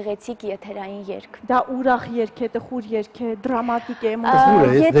շատ գեղեցիկ եթերային երգ։ Դա ուրախ երգ է, տխուր երգ է, դրամատիկ է,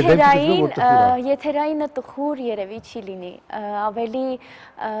 եթերայինը տխուր երևի չի լինի, ավելի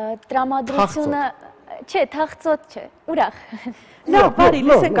տրամադրությունը չէ, թախծոտ չէ, ուրախ։ Լավ, բարի,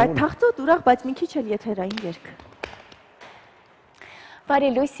 լսենք այդ թախծոտ ուրախ, բայց մի քիչ էլ եթերային երգ։ Բարի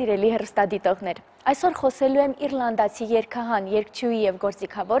լույս սիրելի հեռուստադիտողներ, այսօր խոսելու եմ իռլանդացի երգահան, երգչուհի եւ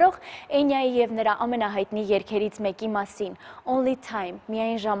գործիքավորող Էնյայի եւ նրա ամենահայտնի երգերից մեկի մասին, Only Time,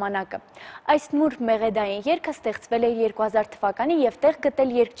 միայն ժամանակը։ Այս նուրբ մեղեդային երգը ստեղծվել է 2000 թվականին եւ տեղ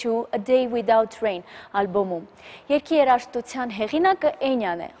գտել երգչուհու A Day Without Rain ալբոմում։ Երգի երաժշտության հեղինակը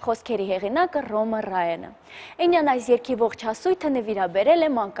Էնյան է, խոսքերի հեղինակը Ռոմը Ռայանը։ Էնյան այս երգի ողջ հասույթը նվիրաբերել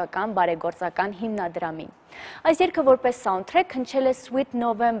է մանկական բարեգործական հիմնադրամին։ Այս երգը որպես soundtrack հնչել է Sweet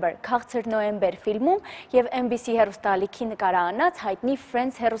November, Քաղցր նոյեմբեր ֆիլմում եւ NBC հեռուստաալիքի նկարահանած հայտնի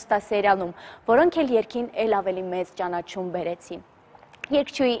Friends հեռուստասերիալում, որոնք էլ երգին էլ ավելի մեծ ճանաչում բերեցին։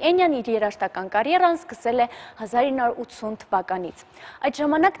 Երգչուհի Էնյան իր երաժշտական կարիերան սկսել է 1980 թվականից։ Այդ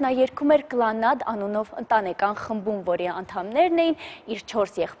ժամանակ նա երգում էր Կլանադ անունով ընտանեկան խմբում, որի անդամներն էին իր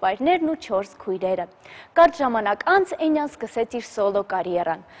 4 եղբայրներն ու 4 քույրերը։ Կարճ ժամանակ անց Էնյան սկսեց իր սոլո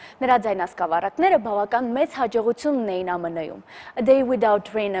կարիերան։ Նրա ձայնասկավառակները բավական մեծ հաջողություն ունեին ԱՄՆ-ում։ A Day Without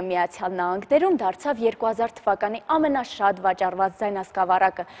Rain-ը Միացյալ Նահանգներում դարձավ 2000 թվականի ամենաշատ վաճառված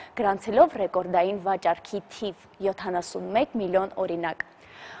ձայնասկավառակը, գրանցելով ռեկորդային վաճառքի թիվ՝ 71 միլիոն օրինակ։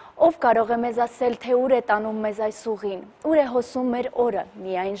 Ով կարող է մեզ ասել, թե ուր է տանում մեզ այս ուղին, ուր է հոսում մեր օրը,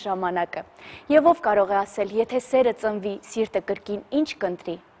 միայն ժամանակը։ Եվ ով կարող է ասել, եթե սերը ծնվի, սիրտը կրկին ինչ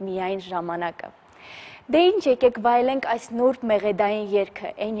կընտրի, միայն ժամանակը։ Դե ինչ եկեք վայելենք այս նուրբ մեղեդային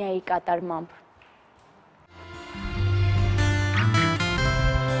երգը Էնյայի կատարմամբ։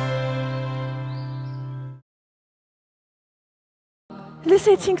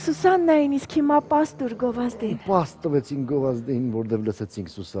 Լսեցինք Սուսաննային, իսկ հիմա պաստուր գովազդին։ Պաստ տվեցին գովազդին, որտեղ լսեցինք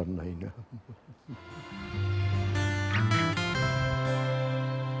Սուսաննային։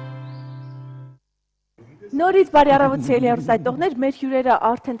 Նորից բարի առավոտ սիրելի հեռուստադիտողներ, մեր հյուրերը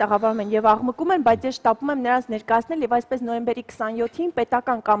արդեն տաղավարում են եւ աղմկում են, բայց ես շտապում եմ նրանց ներկայացնել եւ այսպես նոյեմբերի 27-ին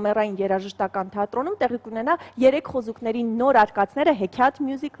պետական կամերային երաժշտական թատրոնում տեղի կունենա 3 խոզուկների նոր արկածները հեքիաթ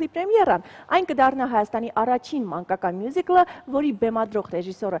մյուզիկլի պրեմիերան։ Այն կդառնա Հայաստանի առաջին մանկական մյուզիկլը, որի բեմադրող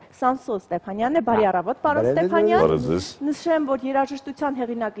ռեժիսորը Սամսոն Ստեփանյանն է։ Բարի առավոտ, պարոն Ստեփանյան։ Նշեմ, որ երաժշտության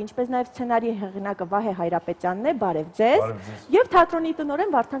հեղինակը, ինչպես նաեւ սցենարի հեղինակը Վահե Հայրապետյանն է։ Բարև ձեզ։ Եվ թատրոնի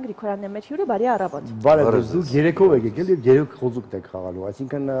տնօրեն Վարդան Գրիգորյանն է մեր հյուրը։ Բարի առավոտ։ Դուք երեքով եք եկել եւ երեք խոզուկ եք խաղալու,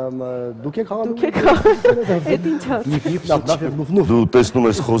 այսինքն դուք եք խաղալու։ Դուք եք խաղալու։ Էդ ինչ է։ Դու տեսնում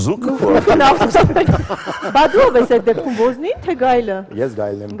ես խոզուկ։ Բա դու ով ես այդ դեպքում ոզնին, թե գայլը։ Ես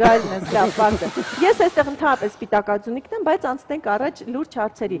գայլն եմ։ Գայլն ես, լավ, բարձր։ Ես այստեղ ընդհանրապես սպիտակաձունիկն եմ, բայց անցնենք առաջ լուրջ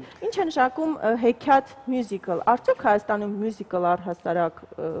հարցերի։ Ինչ է նշանակում հեքիաթ մյուզիկլ։ Արդյոք Հայաստանում մյուզիկլ առհասարակ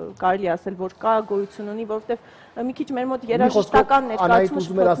կարելի ասել, որ կա գոյություն ունի, որովհետեւ մի քիչ մեր մոտ երաժշտական ներկայացումը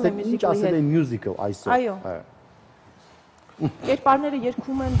շփոթվում է ինչ ասել է մյուզիկլ այսօր։ Այո։ Կերպարները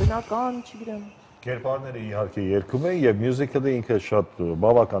երգում են, բնական, չգիտեմ։ Կերպարները իհարկե երգում են եւ մյուզիկլը ինքը շատ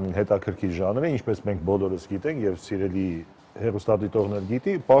բավականին հետաքրքիր ժանր է, ինչպես մենք բոլորս գիտենք եւ սիրելի հեռուստադիտողներ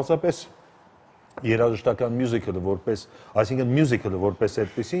գիտի, պարզապես երաժշտական մյուզիկլը որպես, այսինքն մյուզիկլը որպես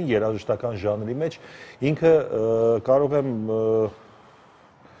այդպեսին երաժշտական ժանրի մեջ ինքը կարող եմ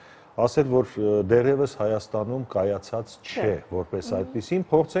ասել, որ դեռևս Հայաստանում կայացած չէ, որպես այդպեսին,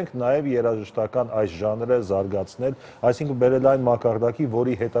 փորձենք նաև երաժշտական այս ժանրը զարգացնել, այսինքն բերել այն մակարդակի,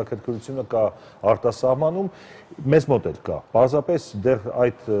 որի հետաքրքրությունը կա արտասահմանում, մեզ մոտ էլ կա, պարզապես դեռ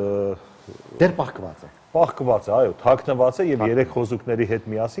այդ դեռ պահկված է։ Պահկված է, այո, թաքնված է եւ 3 խոզուկների հետ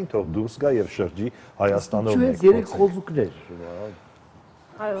միասին թող դուրս գա եւ շրջի Հայաստանով։ Ինչու է 3 խոզուկներ։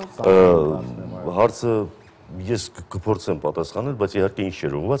 Այո։ Հարցը ես կփորձեմ պատասխանել, բայց իհարկե ինչ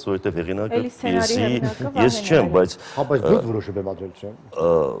չէր ուղղված, որովհետև հեղինակը պիեսի ես չեմ, բայց բայց դուք որոշ բեմադրել չեմ։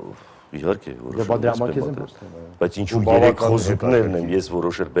 Իհարկե որոշ։ Բայց ինչու 3 խոզուկներն եմ ես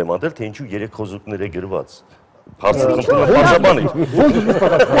որոշել բեմադրել, թե ինչու 3 խոզուկներ է գրված։ Հարցը բանջաբանի։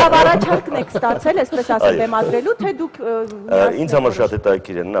 Լավ առաջարկն եք ստացել, այսպես ասել, բեմադրելու, թե դուք ինձ համար շատ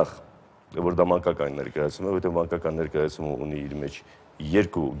հետաքրքիր է նախ, որ դա մանկական ներկայացում է, որովհետև մանկական ներկայացումը ունի իր մեջ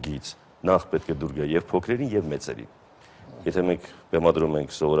 2 գիծ։ Նախ պետք է դուր գա եւ փոքրերին եւ մեծերին։ Եթե մենք բեմադրում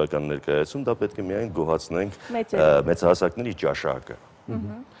ենք սովորական ներկայացում, դա պետք է միայն գոհացնենք մեծահասակների ճաշակը,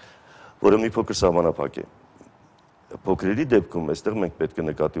 որը մի փոքր սահմանափակ է։ Փոքրերի դեպքում այստեղ մենք պետք է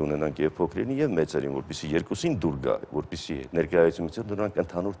նկատի ունենանք եւ փոքրերին եւ մեծերին, որպեսզի երկուսին դուր գա, որպեսզի ներկայացումից հետո նրանք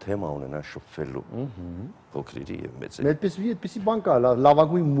ընդհանուր թեմա ունենան շփվելու փոքրերի եւ մեծերի։ Այդպեսի բան կա,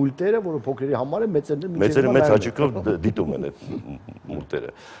 լավագույն մուլտերը, որը փոքրերի համար է, մեծերը մեծ հաճույքով դիտում են այդ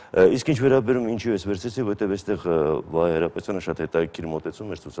մուլտերը։ Իսկ ինչ վերաբերում ինչու ես վերցեցի, որտեղ այստեղ Վահե Հարապետյանը շատ հետաքրքիր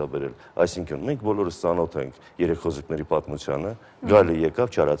մոտեցում էր ցուցաբերել։ Այսինքն մենք բոլորս ծանոթ ենք երեխոզիկների պատմությանը, գալը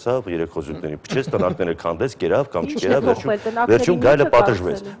եկավ, չարացավ, երեխոզիկների փչեց, տնարտները քանդեց, կերավ կամ չկերավ, վերջում գալը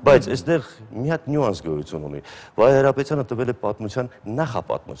պատժվեց։ Բայց այստեղ մի հատ նյուանս գոյություն ունի։ Վահե Հարապետյանը տվել է պատմության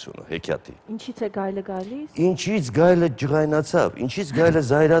նախապատմությունը, հեքիաթի։ Ինչից է գայլը գալիս։ Ինչից գայլը ջղայնացավ, ինչից գայլը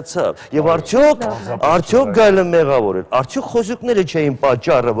զայրացավ, եւ արդյոք գայլը մեղավոր էր, արդյոք խոզուկները չէին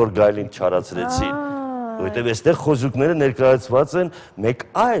պատճառը, որ գայլին չարացրեցին, որովհետեւ այստեղ խոզուկները ներկայացված են մեկ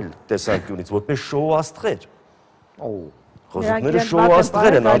այլ տեսանկյունից, որպես շոու աստղեր։ Խոզուկները շոու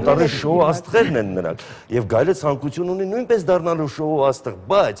աստղեր են, անտառի շոու աստղերն են նրանք, եւ գայլը ցանկություն ունի նույնպես դառնալու շոու աստղ,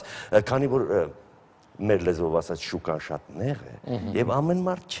 բայց քանի որ մեր լեզվով ասած շուկան շատ նեղ է եւ ամեն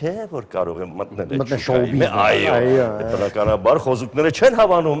մարդ չէ որ կարող է մտնել այդ շոուի այո բնականաբար խոզուկները չեն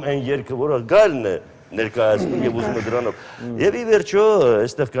հավանում այն երգը որը գալն է ներկայացնում եւ ուզում է դրանով եւ ի վերջո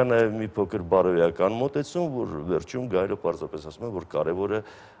այստեղ կա նաեւ մի փոքր բարոյական մոտեցում որ վերջում գայլը պարզապես ասում է որ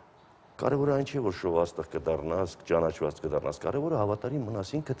կարևորը այն չէ որ շոուաստղ կդառնաս, ճանաչված կդառնաս, կարևորը հավատարիմ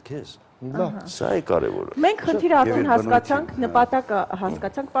մնաս ինքդ քեզ։ Սա է կարևորը։ Մենք խնդիրը արդեն հասկացանք, նպատակը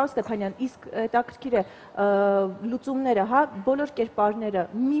հասկացանք, պարոն Ստեփանյան, իսկ հետաքրքիր է լուծումները, հա, բոլոր կերպարները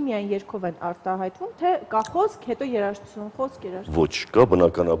միմիայն երգով են արտահայտվում, թե կա խոսք, հետո երաժշտություն, խոսք, երաժշտություն։ Ոչ, կա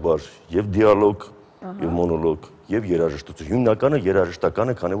բնականաբար եւ դիալոգ, եւ մոնոլոգ, եւ երաժշտություն։ Հիմնականը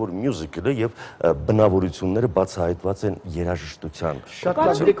երաժշտականը, քանի որ մյուզիկլ է եւ բնավորությունները բացահայտված են երաժշտության։ Շատ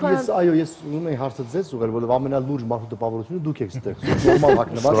լավ, այո, ես ուզում եի հարցը ձեզ ուղղել, որովհետեւ ամենալուրջ մարդու տպավորությունը դուք եք ստեղծում, նորմալ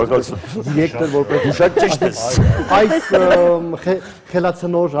հագնված։ Դիրեկտոր որպես շատ ճիշտ է։ Այս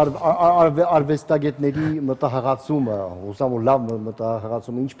խելացնոր արվեստագետների մտահղացումը, հուսամ որ լավ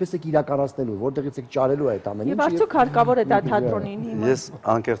մտահղացումը, ինչպես եք իրականացնելու, որտեղից եք ճարելու այդ ամեն ինչը։ Եվ արդյոք հարկավոր է դա թատրոնին հիմա։ Ես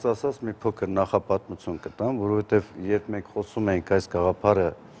անկեղծ ասած մի փոքր նախապատմություն կտամ, որովհետև երբ մենք խոսում էինք այս գաղափարը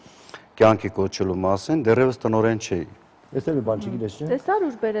կյանքի կոչելու մասին, դեռևս տնօրեն չէի։ Ես էլ մի բան չգիտես, չէ՞։ Տեսար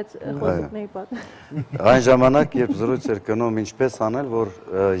ուր բերեց խոզուկների պատը։ Այն ժամանակ, երբ զրույց էր գնում ինչպես անել, որ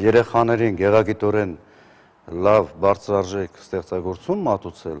երեխաներին գեղագիտորեն լավ բարձրարժեք ստեղծագործում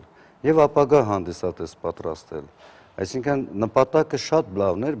մատուցել եւ ապագա հանդիսատես պատրաստել։ Այսինքն նպատակը շատ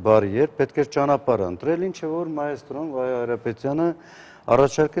լավն էր, բարի էր, պետք էր ճանապարհ ընտրել, ինչը որ մայստրոն Վահե Հարապետյանը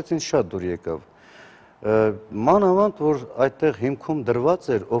առաջարկեց ինձ շատ դուր եկավ։ Մանավանդ որ այդտեղ հիմքում դրված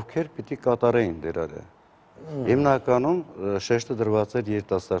էր ովքեր պիտի կատարեին դերերը։ Հիմնականում շեշտը դրված էր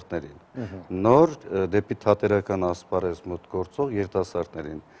երիտասարդներին։ Նոր դեպի թատերական ասպարեզ մոտ գործող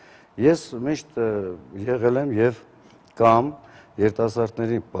երիտասարդներին։ Ես միշտ եղել եմ եւ կամ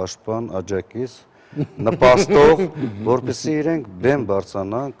երիտասարդների պաշտպան, աջակից, նպաստող, որպեսզի իրենք բեմ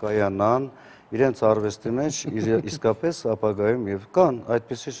բարձրանան, կայանան, իրենց արվեստի մեջ իսկապես ապագայում եւ կան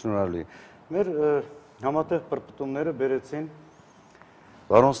այդպիսի շնորհալի։ Մեր համատեղ պրպտումները բերեցին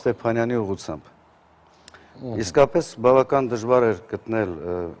պարոն Ստեփանյանի ուղղությամբ։ Իսկապես բավական դժվար էր գտնել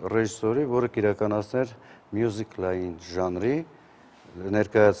ռեժիսորի, որը կիրականացներ մյուզիկլային ժանրի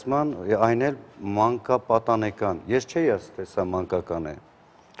ներկայացման, այն էլ մանկապատանեկան։ Ես չէի ասել, թե սա մանկական է։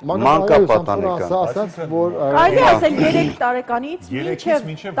 Մանկապատանեկան։ Կարելի ասել 3 տարեկանից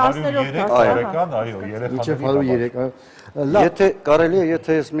մինչև 10-րդ տարեկան, այո, մինչև 103։ Եթե կարելի է,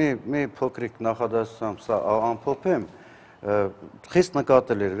 եթե ես մի փոքրիկ նախադասությամբ սա ամփոփեմ, խիստ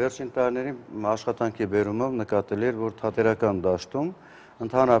նկատել էր վերջին տարիների աշխատանքի բերումով նկատել էր, որ թատերական դաշտում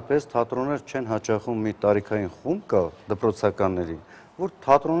ընդհանրապես թատրոններ չեն հաճախում մի տարիքային խումբ կա դպրոցականների, որ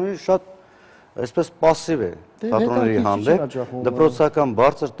թատրոնների շատ այսպես пассив է թատրոնների հանդեպ դպրոցական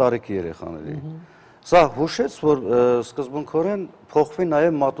բարձր տարիքի երեխաների։ Սա հուշեց, որ սկզբունքորեն փոխվի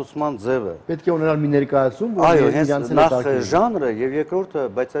նաև մատուցման ձևը։ Պետք է ունենալ մի ներկայացում, որ այո, հենց նախ ժանրը եւ երկրորդը,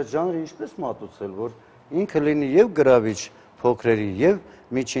 բայց այդ ժանրը ինչպես մատուցել, որ ինքը լինի եւ գրավիչ փոքրերի եւ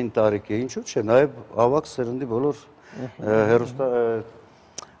միջին տարիքի, ինչու՞ չէ, նաեւ ավակ սերնդի բոլոր հերոստա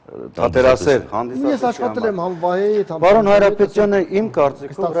թատերասեր հանդիսատեսի։ Ես աշխատել եմ համ Վահեի հետ, համ Պարոն Հարապետյանը իմ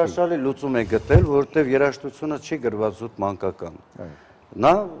կարծիքով հրաշալի լուծում է գտել, որովհետեւ երաժշտությունը չի գրված զուտ մանկական։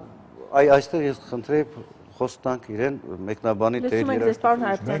 Նա այստեղ ես խնդրեի խոստանք իրեն մեկնաբանի Լսում ենք ձեզ պարոն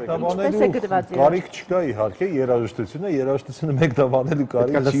Հարապետյան, ինչպես է գրված կարիք չկա իհարկե երաժշտությունը մեկնաբանելու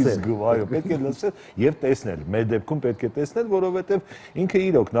կարիք չի զգում, այո, պետք է լսել եւ տեսնել։ Մեր դեպքում պետք է տեսնել, որովհետեւ ինքը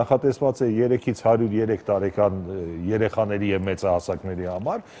իրոք նախատեսված է 3-ից 103 տարեկան երեխաների եւ մեծահասակների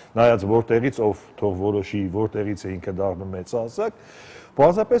համար, նայած որտեղից ով թող որոշի, որտեղից է ինքը դառնում մեծահասակ։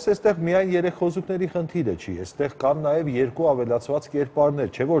 Պարզապես այստեղ միայն երեխոզուկների խնդիրը չի, այստեղ կան նաև երկու ավելացված կերպարներ,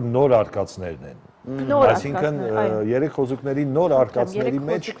 չէ՞ որ նոր արկածներն են։ Այսինքն երեխոզուկների նոր արկածների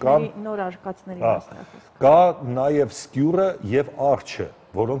մեջ կան նոր արկածների մասն է։ Կա նաև սկյուրը եւ արջը,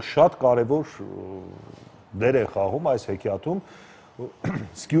 որոնք շատ կարեւոր դեր են խաղում այս հեքիաթում։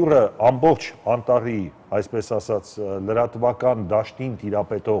 Սկյուրը ամբողջ անտառի, այսպես ասած, լրատվական դաշտին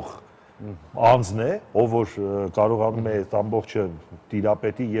տիրապետող անձն է, ով որ կարողանում է այդ ամբողջը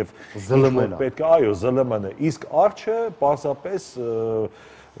տիրապետի եւ պետք է, այո, ԶԼՄ-ն է։ Իսկ արջը պարզապես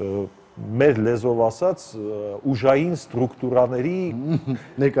մեր լեզվով ասած ուժային ստրուկտուրաների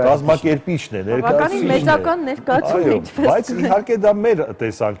կազմակերպիչն է, ներկայացուցիչն է։ Մեծական ներկայացում է, ինչպես։ Բայց իհարկե դա մեր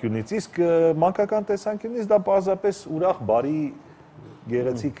տեսանկյունից, իսկ մանկական տեսանկյունից դա պարզապես ուրախ, բարի,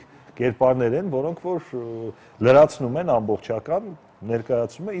 գեղեցիկ կերպարներ են, որոնք որ լրացնում են ամբողջական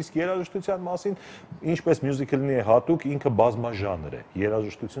ներկայացումը, իսկ երաժշտության մասին, ինչպես մյուզիկլնի է հատուկ, ինքը բազմաժանր է,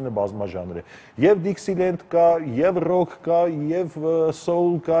 երաժշտությունը բազմաժանր է։ Եվ դիքսիլենտ կա, եւ ռոք կա, եւ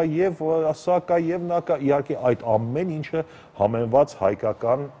սոուլ կա, եւ սա կա, եւ նա կա, իհարկե այդ ամեն ինչը համեմված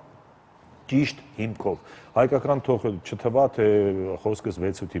հայկական ճիշտ հիմքով։ Հայկական թող չթվա, թե խոսքս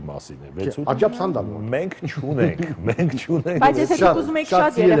 6-8-ի մասին է։ 8 մենք չունենք, մենք չունենք։ Բայց եթե դուք ուզում եք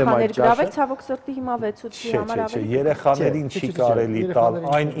շատ երեխաներ գրավել, ցավոք սրտի հիմա 6-8-ի համար ավելի։ Չէ, երեխաներին չի կարելի տալ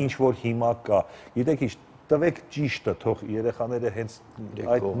այն ինչ որ հիմա կա։ Գիտեք ինչ, տվեք ճիշտը, թող երեխաները հենց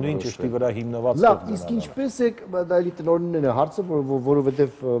այդ նույն ճշտի վրա հիմնված լինեն։ Լավ, իսկ ինչպես է դա էլի տնօրինն է հարցը,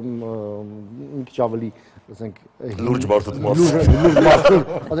 որովհետև մի քիչ ավելի ասենք լուրջ մարդու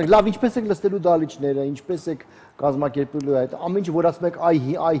ասենք լավ ինչպես եք լսելու դալիճները, ինչպես եք կազմակերպելու այդ ամեն ինչ որ ասում եք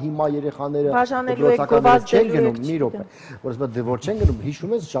այ հիմա երեխաները բաժանելու եք գովազդելու եք մի րոպե որ չեն գնում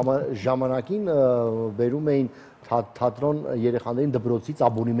հիշում ես ժամանակին բերում էին թատրոն երեխաներին դպրոցից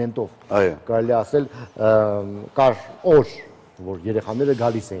աբոնեմենտով կարելի ասել կար օր որ երեխաները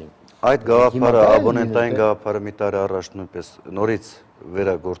գալիս էին այդ գաղափարը աբոնենտային գաղափարը մի տարի առաջ նույնպես նորից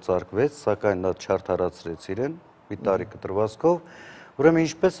վերագործարկվեց, սակայն նա չարդարացրեց իրեն մի տարի կտրվածքով, ուրեմն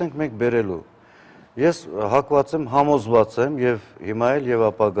ինչպես ենք մենք բերելու։ Ես հակված եմ, համոզված եմ եւ հիմա էլ եւ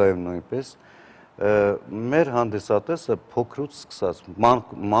ապագայում նույնպես մեր հանդիսատեսը փոքրուց սկսած,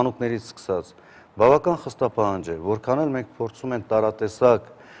 մանուկներից սկսած բավական խստապահանջ է, որքան էլ մենք փորձում ենք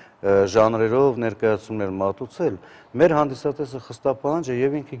տարատեսակ ժանրերով ներկայացումներ մատուցել, մեր հանդիսատեսը խստապահանջ է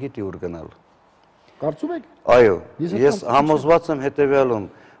եւ ինքը գիտի ուր գնալ։ Կարծում եք։ Այո, ես համոզված եմ հետեւյալում,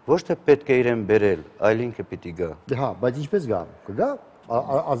 ոչ թե պետք է իրեն բերել, այլ ինքը պիտի գա։ Հա, բայց ինչպես գա։ Կգա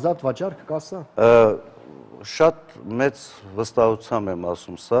ազատ վաճառք կա սա։ Շատ մեծ վստահությամբ եմ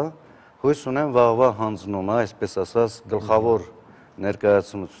ասում սա, հույս ունեմ վաղվա հանձնումը, այսպես ասած, գլխավոր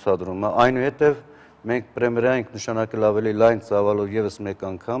ներկայացումը ցուցադրումը, այնուհետև մենք պրեմիերա ենք նշանակել ավելի լայն ծավալով եւս մեկ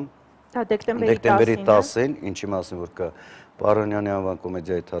անգամ։ Դա դեկտեմբերի 10-ին, ինչի մասին որ կա Պարոնյանի անվան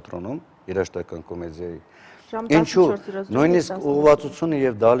կոմեդիայի թատրոնում, երաժշտական կոմեդիայի։ Ինչու նույնիսկ ուղղվածությունը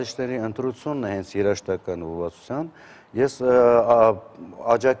եւ դալիճների ընտրությունն է հենց երաժշտական ուղղվածության։ Ես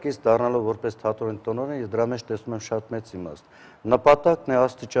աջակից դառնալով որպես թատրոնի տնօրեն, ես դրա մեջ տեսնում եմ շատ մեծ իմաստ։ Նպատակն է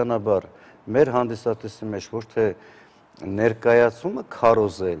աստիճանաբար մեր հանդիսատեսի մեջ ոչ թե ներկայացումը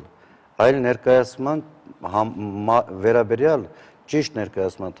քարոզել, այլ ներկայացման վերաբերյալ ճիշտ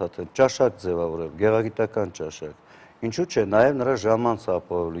ներկայացման թատրոն, ճաշակ ձևավորել, գեղագիտական ճաշակ։ Ինչու՞ չէ, նաև նրա ժամանցը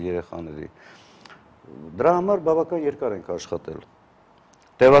ապահովելու երեխաների։ Դրա համար բավական երկար ենք աշխատել։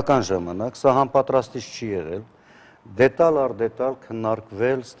 Տևական ժամանակ, սա համապատրաստիչ չի եղել, դետալ առ դետալ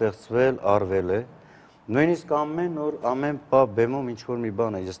քննարկվել, ստեղծվել, արվել է։ Նույնիսկ ամեն օր, ամեն պահ բեմում ինչ որ մի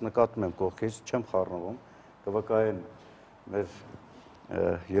բան է, ես նկատում եմ կողքից, չեմ խառնվում, կվկայեն մեր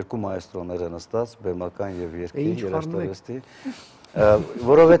երկու մայստրոները նստած, բեմական եւ երկի երաժշտարվեստի,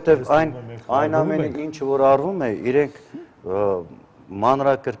 որովհետեւ այն ամենը ինչ որ արվում է, իրենք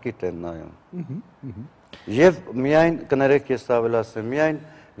մանրակրկիտ են նայում։ Եվ միայն կներեք ես ավելացնեմ, միայն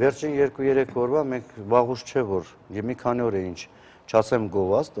վերջին 2-3 օրվա մենք վաղուց չէ որ մի քանի օր է ինչ չասեմ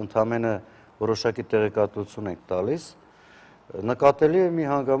գովազդ, ընդամենը որոշակի տեղեկատվություն ենք տալիս, նկատելի է մի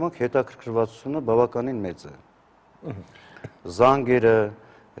հանգամանք հետաքրքրվածությունը բավականին մեծ է։ Զանգերը,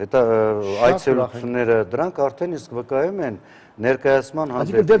 այցելությունները, դրանք արդեն իսկ վկայում են ներկայացման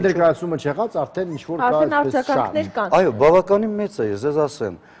հանդեպ։ Այսինքն դեռ ներկայացումը չեղած, արդեն ինչ որ կա արձագանքներ կան։ Այո, բավականին մեծ է, ես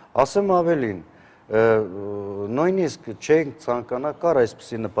ասեմ ավելին, նույնիսկ չենք ցանկանա կար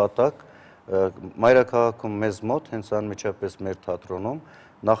այսպիսի նպատակ, մայրաքաղաքում մեզ մոտ, հենց անմիջապես մեր թատրոնում,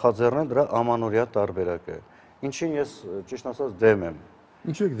 նախաձեռնել դրա ամանորյա տարբերակը։ Ինչին ես ճիշտ ասած դեմ եմ։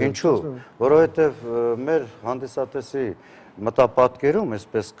 Ինչու՞։ Որովհետև մեր հանդիսատեսի մտապատկերում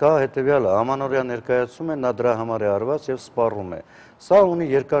այսպես կա հետևյալը, ամանորյա ներկայացում է, նա դրա համար է արված եւ սպառում է։ Սա ունի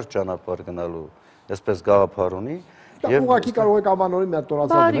երկար ճանապարհ գնալու, այսպես գաղափար ունի։ Եվ ուղղակի կարող եք ամանորի մի հատ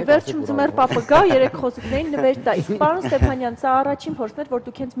տոնացած Բարի, վերջում ձմեռ պապը գա, երեք խոսքներին նվեր տա։ Իսկ պարոն Ստեփանյան, սա առաջին փորձն էր, որ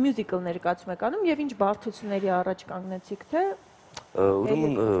դուք հենց մյուզիկլ ներկայացում եք անում եւ ինչ բարդությունների առաջ կանգնեցիք, թե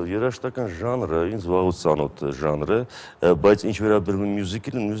Ուրեմն երաժշտական ժանրը ինձ վաղուց ծանոթ ժանր է, բայց ինչ վերաբերում է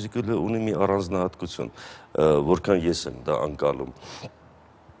մյուզիկլը, մյուզիկլը ունի մի առանձնահատկություն, որքան ես եմ դա անցալում։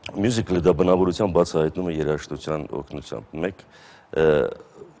 Մյուզիկլը դա բնավորությամբ բացահայտում է երաժշտության օգնությամբ։ Մեկ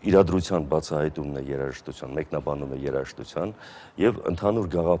իրադրության բացահայտումն է երաժշտության, մեկնաբանում է երաժշտության եւ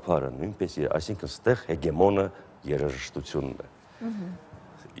ընդհանուր գաղափարը նույնպես, այսինքն ստեղ հեգեմոնը երաժշտությունն է։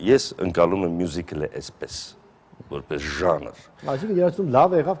 Ես ընկալում եմ մյուզիկլը այսպես, որպես ժանր։ Այսինքն երաժշտություն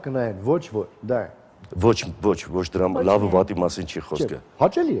լավ եղավ գնային, ոչ, դա է։ Ոչ դրա լավը վատի մասին չի խոսքը։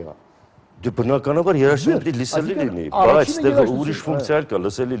 Հաճելի եղավ։ Դե բնականաբար երաժշտությունը պետք է լսելի լինի, բայց այստեղ ուրիշ ֆունկցիա կա,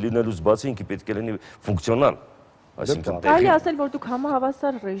 լսելի լինելուց բացի ինքը պետք է լինի ֆունկցիոնալ։ Կարելի ասել, որ դուք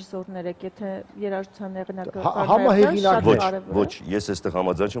համահավասար ռեժիսորներ եք, եթե երաժշտության հեղինակը համահեղինակներ։ Ոչ, ես այստեղ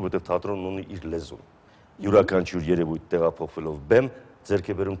համաձայն չեմ, որովհետև թատրոնն ունի իր լեզուն։ Յուրաքանչյուր երևույթ տեղափոխվելով բեմ,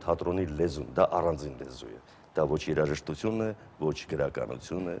 ձեռք է բերում թատրոնի լեզուն, դա առանձին լեզու է։ Դա ոչ երաժշտություն է, ոչ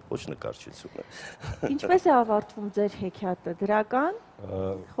գրականություն է, ոչ նկարչություն է։ Ինչպես է ավարտվում ձեր հեքիաթը, դրական,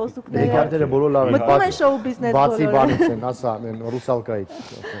 խոսուկները։ Հեքիաթները բոլոր լավ են, մտնում են շոու բիզնես բացի բանից են, ասա, ռուսալկայից,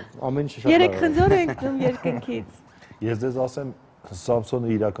 ամեն ինչ շատ։ Երեք խնձոր ենք դնում երկնքից։ Ես ձեզ ասեմ, Սամսոնը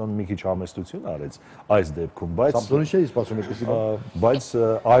իրական մի քիչ համեստություն արեց այս դեպքում, բայց Սամսոնը չէի սպասում այդպեսի բան։ Բայց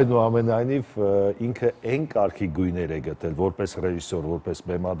այնուամենայնիվ ինքը այն կարգի գույներ է գտել որպես ռեժիսոր, որպես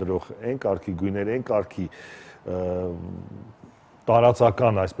բեմադրող, այն կարգի գույներ, այն կարգի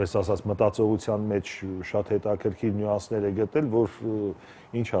տարածական, այսպես ասած, մտածողության մեջ շատ հետաքրքիր նյուանսներ է գտել, որ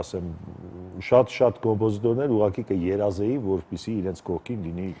ինչ ասեմ, շատ կոմպոզիտորներ ուղղակի կերազեի, որպեսզի իրենց կողքին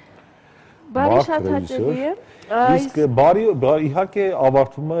լինի Բարի շատ հաճելի է։ Իսկ իհարկե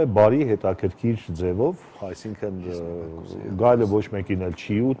ավարտվում է բարի հետաքրքիր ձևով, այսինքն գայլը ոչ մեկին էլ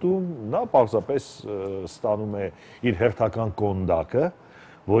չի ուտում, նա պարզապես ստանում է իր հերթական կոնդակը,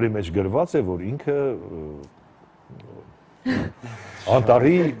 որի մեջ գրված է, որ ինքը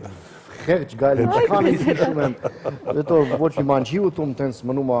անտառի խեղճ գայլը քանից հիշում եմ, հետո ոչ մի ման չի ուտում, տենց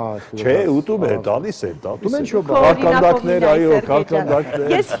մնում է։ Չէ, ուտում է, տալիս է, կարկանդակներ, այո,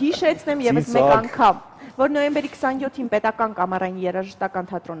 կարկանդակներ։ Ես հիշեցնեմ եւս մեկ անգամ, որ նոյեմբերի 27-ին պետական կամարային երաժշտական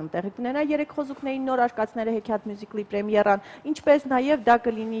թատրոնում տեղի կունենա երեք խոզուկների նոր արկածները հեքիաթ մյուզիկլի պրեմիերան, ինչպես նաև դա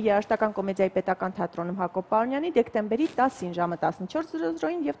կլինի երաժշտական կոմեդիայի պետական թատրոնում Հակոբ Պարոնյանի դեկտեմբերի 10-ին ժամը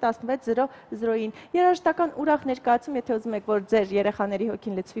 14:00-ին եւ 16:00-ին։ Երաժշտական ուրախ ներկայացում, եթե ուզում եք, որ ձեր երեխաների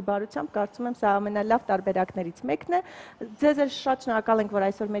հոգին լցվի բարությամբ, կարծում եմ սա ամենալավ տարբերակներից մեկն է։ Ձեզ շատ շնորհակալ ենք, որ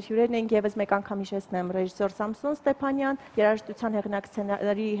այսօր մեր հյուրերն են, եւս մեկ անգամ հիշեցնեմ ռեժիսոր Սամսոն Ստեփանյան, երաժշտության հեղինակ,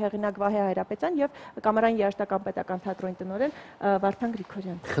 սցենարի հեղինակ Վահե Հայրապետյան եւ կամարային երաժշտական պետական թատրոնի տնօրեն Վարդան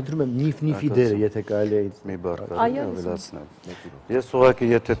Գրիգորյան։ Խնդրում եմ նիֆ-նիֆի դերը, եթե կարելի է մի բառ ավելացնել։ Ես ուղղակի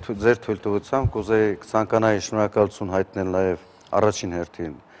եթե ձեր թույլտվությամբ կուզեի ցանկանայի շնորհակալություն հայտնել նաև առաջին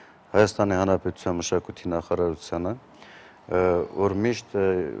հերթին Հայաստանի Հանրապետության մշակույթի նախարարությանը, որ միշտ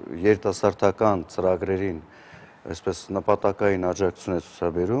երիտասարդական ծրագրերին այսպես նպատակային աջակցություն է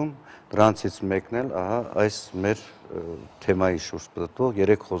ցուցաբերում, դրանցից մեկն էլ այս մեր թեմայի շուրջ պատտվող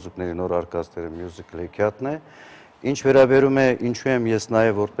երեք խոզուկների նոր արկածները մյուզիկլ հեքիաթն է։ Ինչ վերաբերում է ինչու եմ ես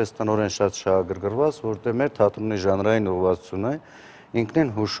նաև որպես տնօրեն շատ շահագրգռված, որտեղ մեր թատրոնի ժանրային ուղղվածությունը ինքնին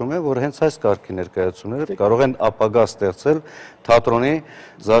հուշում է, որ հենց այս կարգի ներկայացումները կարող են ապագա ստեղծել թատրոնի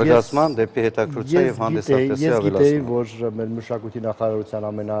զարգացման դեպի հետաքրքրության եւ հանդիսատեսի ավելացման։ Ես գիտեի, որ մեր մշակույթի նախարարության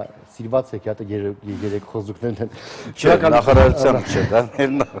ամենասիրված հեքիաթը երեք խոզուկներն են։ Չէ, նախարարության չէ, դա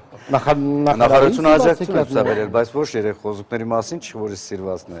նախարարությունը աջակցություն է ցուցաբերել, բայց ոչ երեք խոզուկների մասին չի, որի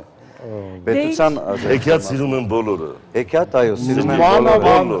սիրվածն է։ Պետության հեքիաթ սիրում են բոլորը։ Հեքիաթ, այո, սիրում են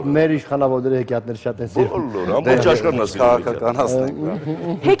բոլորը։ Մեր իշխանավորները հեքիաթներ շատ են սիրում։ Բոլորը, ամբողջ աշխարհն է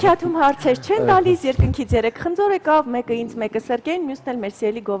սիրում։ Հեքիաթում հարցեր չեն տալիս, երկնքից երեք խնձոր եկավ, մեկը ինձ, մեկը Սերգեյին, մյուսն էլ մեր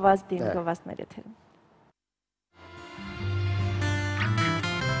սիրելի Գովազդին, Գովազդներ եթերում։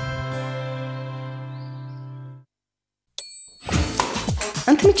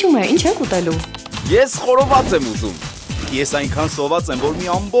 Ընդմիջում է, ինչ եք ուտելու։ Ես խորոված եմ ուզում։ Ես այնքան սոված եմ, որ մի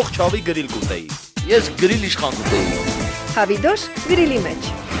ամբողջ հավի գրիլ կուտեի։ Ես գրիլ իշխան կուտեի։ Հավիդոш գրիլի մեջ։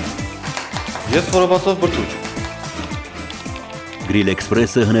 Ես խորովածով բրդուճ։ Գրիլ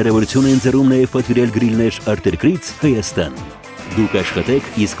Էքսպրեսը հնարավորություն է ընձեռում նաև պատվիրել գրիլներ արտերկրից Հայաստան։ Դուք աշխատեք,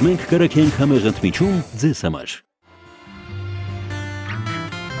 իսկ մենք կրակենք համեղ ընդմիջում ձեզ համար։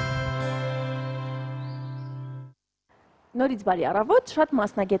 Նորից բարի առավոտ, շատ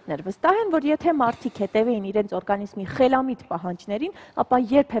մասնագետներ վստահ են, որ եթե մարդիկ հետևեին իրենց օրգանիզմի խելամիտ պահանջներին, ապա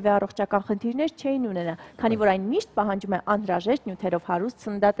երբևէ առողջական խնդիրներ չէին ունենա, քանի որ այն միշտ պահանջում է անհրաժեշտ նյութերով հարուստ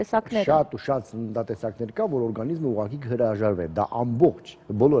սննդատեսակներ։ Շատ ու շատ սննդատեսակներ կա, որ օրգանիզմը ուղղակի կհրաժարվի։ Դա ամբողջ,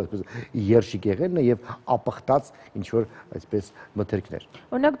 բոլոր այսպես երշիկ եղելն է եւ ապխտած ինչ որ այսպես մթերքներ։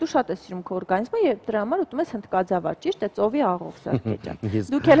 Օրինակ դու շատ ես սիրում քո օրգանիզմը եւ դրա համար ուտում ես հնդկաձավար, ճիշտ է, ծովի աղով սարքեջան։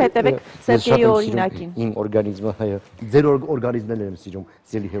 Դուք էլ հետևեք Սերգեյի օրինակին։ Իմ օրգանիզմը, այո, ձեր օրգանիզմներն եմ սիրում,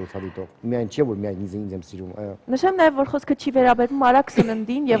 սիրելի հերոսադիտող։ Միայն չէ, որ միայն ինձ եմ սիրում, այո։ Նշեմ նաև, որ խոսքը չի վերաբերվում արագ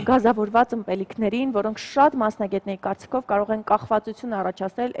սննդին եւ գազավորված ըմպելիքներին, որոնք շատ մասնագետների կարծիքով կարող են կախվածություն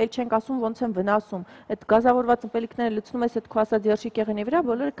առաջացնել, ել չենք ասում ոնց են վնասում։ Այդ գազավորված ըմպելիքները լցնում ես այդ քո ասած երշիկ եղենի վրա,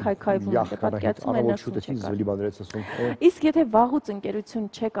 բոլորը քայքայվում են, պատկերացնում են ներսում։ Իսկ եթե վաղուց ընկերություն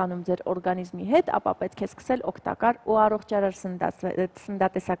չեք անում ձեր օրգանիզմի հետ, ապա պետք է սկսել օգտակար ու առողջարար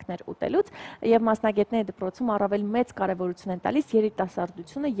սննդատեսակներ ուտելուց եւ մասնագետների դպրոցում առավել մեծ կարևորություն են տալիս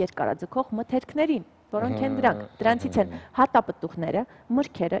երիտասարդությունը երկարաձգող մթերքներին, որոնք են դրանք։ Դրանցից են հատապտուղները,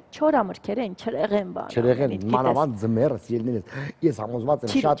 մրգերը, չորամրգերը, չրեղեն բանը։ Չրեղեն, մանավանդ ձմեռը սիրելիներս։ Ես համոզված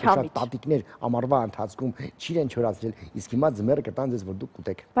եմ շատ տատիկներ ամառվա ընթացքում չիրեն չորացրել, իսկ հիմա ձմեռը կտան ձեզ որ դուք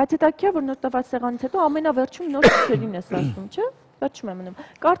կուտեք։ Բայց հետաքրքիր որ նոր տված սեղանից հետո ամենավերջում նոր շքերին ես ասում, չէ՞։ Վերջում է մնում։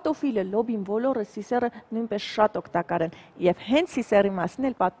 Կարտոֆիլը, լոբին, ոլորը, սիսերը նույնպես շատ օգտակար են եւ հենց սիսերի մասին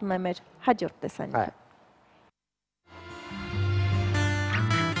էլ պատմում է մեր հաջորդ տեսանյութը։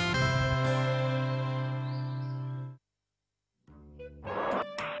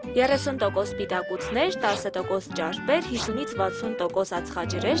 30% սպիտակուցներ, 10% ճարպեր, 50-ից 60%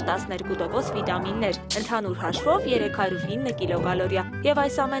 ածխաջրեր, 12% վիտամիններ, ընդհանուր հաշվով 309 կիլոգալորիա եւ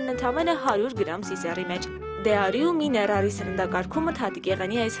այս ամենն ընդամենը 100 գրամ սիսերի մեջ։ Դեարի ու միներարի սննդակարգումը թաթիկ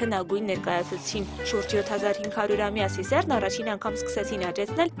եղանի այս հնագույն ներկայացուցին շուրջ 7500-ամյա սիսերն առաջին անգամ սկսեցին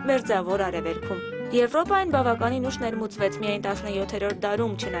աճեցնել Մերձավոր Արևելքում։ Եվրոպային բավականին ուշ ներմուծվեց միայն 17-րդ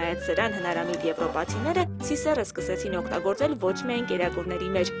դարում, չնայած սրան հնարամիտ եվրոպացիները սիսերը սկսեցին օգտագործել ոչ միայն կերակուրների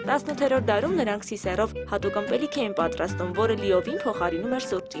մեջ։ 18-րդ դարում նրանք սիսերով հատուկ ըմպելիք էին պատրաստում, որը լիովին փոխարինում էր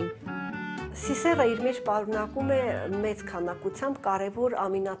սուրճին։ Սիսերը իր մեջ պարունակում է մեծ քանակությամբ կարևոր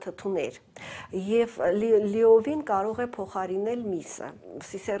ամինաթթուներ եւ լիովին կարող է փոխարինել միսը։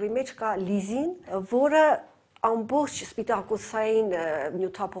 Սիսերի մեջ կա լիզին, որը ամբողջ սպիտակուցային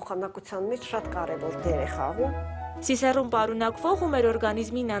նյութափոխանակության մեջ շատ կարևոր դեր է խաղում։ Սիսերում պարունակվող ու մեր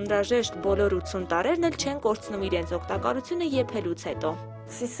օրգանիզմին անհրաժեշտ բոլոր 80 տարերն էլ չեն կորցնում իրենց օգտակարությունը եփելուց հետո։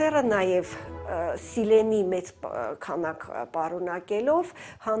 Սիսերը նաև սիլենի մեծ քանակ պարունակելով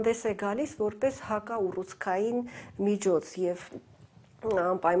հանդես է գալիս որպես հակաուռուցքային միջոց եւ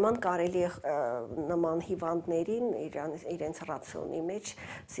անպայման կարելի է նման հիվանդներին իրենց ռացիոնի մեջ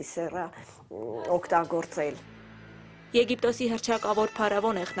սիսերը օգտագործել։ Եգիպտոսի հռչակավոր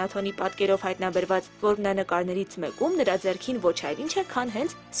փարավոն Էխնաթոնի պատկերով հայտնաբերված որմնանկարներից մեկում նրա ձեռքին ոչ այլ ինչ է, քան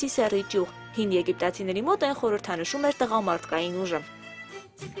հենց սիսերի ճյուղ։ Հին եգիպտացիների մոտ այն խորհրդանշում էր տղամարդկային ուժը։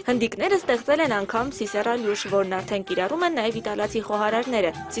 Հնդիկները ստեղծել են անգամ սիսերալյուշ, որն արդեն կիրառում են նաև իտալացի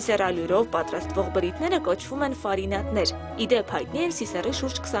խոհարարները։ Սիսերալյուրով պատրաստվող բրիթները կոչվում են ֆարինատներ։ Իդեպ հայտնի են սիսերի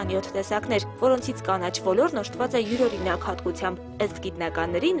շուրջ 27 տեսակներ, որոնցից կանաչ ոլորն օժտված է յուրօրինակ հատկությամբ։ Ըստ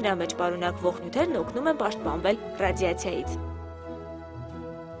գիտնականների նրա մեջ պարունակվող նյութերն օգնում են պաշտպանվել ռադիացիայից։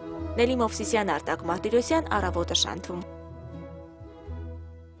 Նելի Մովսիսյան, Արտակ Մարտիրոսյան, Արավոտը, Շանթում։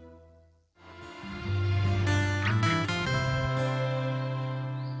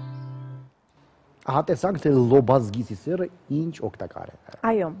 Հատեսանք թե լոբազգի սիսերը ինչ օգտակար է։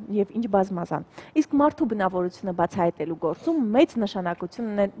 Այո, եւ ինչ բազմազան։ Իսկ մարդու բնավորությունը բացահայտելու գործում մեծ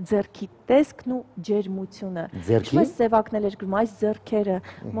նշանակություն ունեն ձեռքի տեսքն ու ջերմությունը։ Ինչպես սևակնել էր գրում այս ձեռքերը,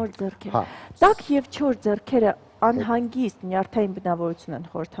 մոր ձեռքերը։ Տաք եւ չոր ձեռքերը անհանգիստ նյարդային բնավորություն են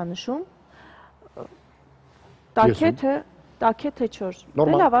խորհրդանշում։ Տաք է թե չոր։ Դե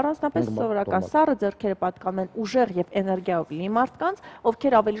լավ, առանձնապես սովորական սառը ձեռքերը պատկանում են ուժեղ եւ էներգիայով լի մարդկանց,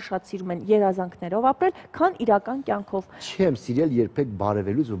 ովքեր ավելի շատ սիրում են երազանքներով ապրել, քան իրական կյանքով։ Չեմ սիրել երբեք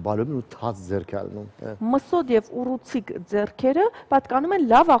բարևելուց, որ բարևում ու թաց ձեռք ալնում։ Մսոտ եւ ուռուցիկ ձեռքերը պատկանում են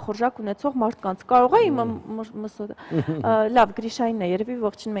լավ ախորժակ ունեցող մարդկանց։ Կարող է իմը մսոտը։ Լավ, Գրիշայինն է, երևի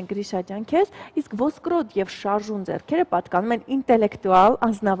ողջունում են Գրիշա ջան քեզ, իսկ ոսկրոտ եւ շարժուն ձեռքերը պատկանում են ինտելեկտուալ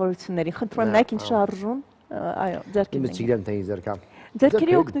անձնավորություններին։ Խնդրում եմ նայեք ինչ շարժուն։ Այո, ձեռքին։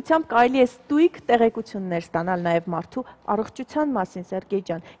 Ձեռքերի օգնությամբ կարելի է ստույգ տեղեկություններ ստանալ նաև մարդու առողջության մասին, Սերգեյ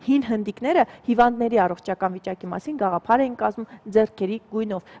ջան։ Հին հնդիկները հիվանդների առողջական վիճակի մասին գաղափար էին կազմում ձեռքերի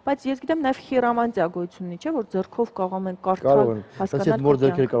գույնով, բայց ես գիտեմ նաև խիրամանդիա գոյություն ունի, չէ՞, որ ձեռքով կարող են կարդալ, հասկանալ։ Որ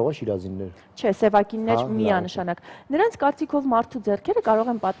ձեռքերը կարող է շիրազիններ։ Չէ, սևակիններ միանշանակ։ Նրանց կարծիքով մարդու ձեռքերը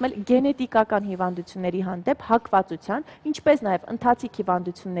կարող են պատմել գենետիկական հիվանդությունների հանդեպ հակվածության, ինչպես նաև ընթացիկ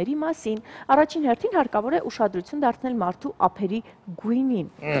հիվանդությունների մասին։ Առաջին հերթին հարկավոր է ուշադրություն դարձնել մարդու ափերի գույնին։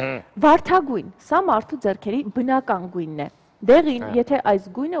 Վարդագույն, սա մարդու ձեռքերի բնական գույնն է։ Դեղին, եթե այս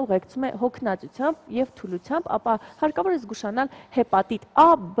գույնը ուղեկցում է հոգնածությամբ եւ թուլությամբ, ապա հարկավոր է զգուշանալ հեպատիտ A,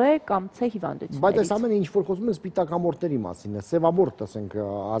 B կամ C հիվանդություններից։ Բայց այս ամենը ինչ որ խոսում են սպիտակամորտների մասին է, սևամորտ ասենք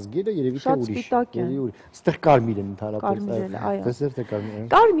ազգերը երևի թե ուրիշ։ Ստեղ կարմիր են ընդհանրապես։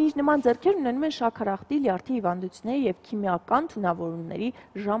 Կարմիր նման ձեռքեր ունենում են շաքարախտի, լյարդի հիվանդությունների եւ քիմիական թունավորումների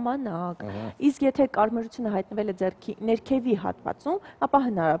ժամանակ։ Իսկ եթե կարմրությունը հայտնվել է ձեռքի ներքևի հատվածում, ապա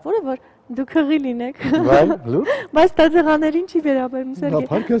հնարավոր է, որ դուք հղի լինեք։ Բայց տաձեղաներին չի վերաբերում,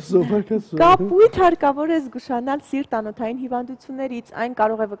 Սերգեյ։ Կապույտ հարկավոր է զգուշանալ սիրտ-անոթային հիվանդություններից, այն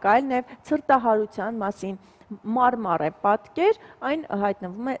կարող է վկայել նաև ցրտահարության մասին։ Մարմար է պատկեր, այն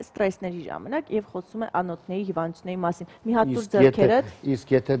հայտնվում է ստրեսների ժամանակ եւ խոսում է անոթների հիվանդությունների մասին։ Մի հատ դուր ձեռքերդ։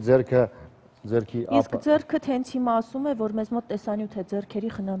 Իսկ եթե ձեռքը Իսկ ձեռքը հենց հիմա ասում է, որ մեզ մոտ տեսանյութ է ձեռքերի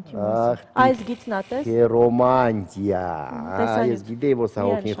խնամքի մասին։ Այս գիծն է, տես։ Ռոմանտիա։ Ես գիտեի, որ սա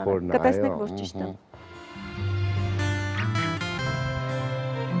հոգին խորն է։ Կտեսնեք, որ ճիշտ է։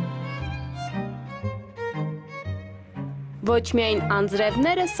 Ոչ միայն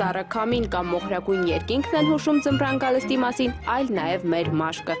անձրևները, սառը քամին կամ մոխրագույն երկինքն են հուշում ձմռան գալստի մասին, այլ նաև մեր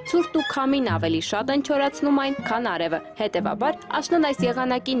մաշկը։ Ցուրտ ու քամին ավելի շատ են չորացնում այն, քան արևը։ Հետևաբար, աշնան այս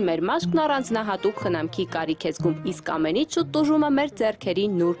եղանակին մեր մաշկն առանձնահատուկ խնամքի կարիք է զգում, իսկ ամենից շուտ տուժում է մեր ձեռքերի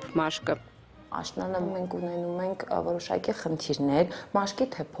նուրբ մաշկը։ Աշնանը մենք ունենում ենք որոշակի խնդիրներ, մաշկի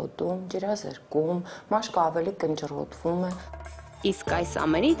թեփոտում, ջրազրկում, մաշկը ավելի կնճռոտվում է։ Իսկ այս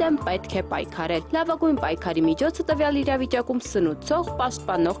ամենի դեմ պետք է պայքարել։ Լավագույն պայքարի միջոցը տվյալ իրավիճակում սնուցող,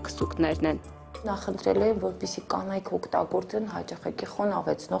 պաշտպանող քսուկներն են։ Նախընտրել եմ, որպեսզի կանայք օգտագործեն հաճախակի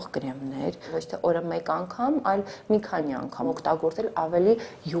խոնավեցնող կրեմներ, ոչ թե օրը մեկ անգամ, այլ մի քանի անգամ օգտագործել ավելի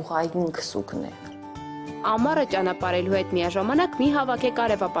յուղային քսուկներ։ Ամառը ճանապարհելու հետ միաժամանակ մի հավաքեք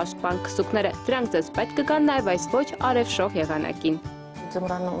արևապաշտպան քսուկները։ Դրանք ձեզ պետք կգան նաև այս ոչ արևշող եղանակին։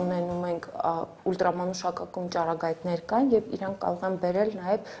 Ձմռանը ունենում ենք ուլտրամանուշակակում ճառագայթներ կան եւ իրանք կարող են բերել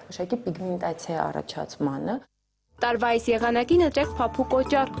նաեւ որոշակի պիգմենտացիա առաջացմանը։ Տարվա այս եղանակին ընտրեք փափուկ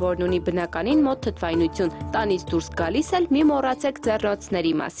օճառ, որն ունի բնականին մոտ թթվայնություն։ Տանից դուրս գալիս էլ մի մոռացեք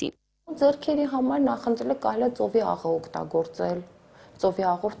ձեռնոցների մասին։ Ձեռքերի համար նախընտրել եք կարելի է ծովի աղը օգտագործել, ծովի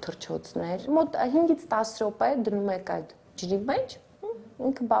աղով թռչոցներ։ Մոտ 5-ից 10 րոպե դնում եք այդ ջրի մեջ,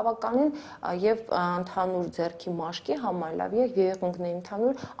 ինքը բավականին եւ ընդհանուր ձեռքի մաշկի համար լավ է, եղունգների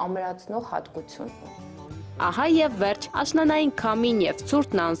ընդհանուր ամրացնող հատկություն։ Ահա եւ վերջ, աշնանային քամին եւ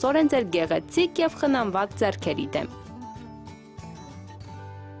ցուրտն անզոր են ձեր գեղեցիկ եւ խնամված ձեռքերի դեմ։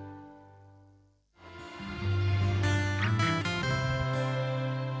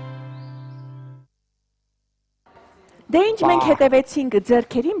 Դե ինչ մենք հետևեցինք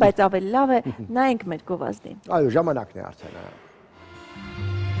ձեռքերին, բայց ավելի լավ է նայենք մեր գովազդին։ Այո, ժամանակն է արդեն։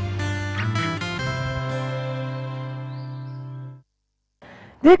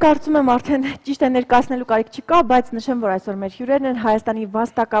 Դե կարծում եմ արդեն ճիշտ է ներկայացնելու կարիք չկա, բայց նշեմ, որ այսօր մեր հյուրերն են Հայաստանի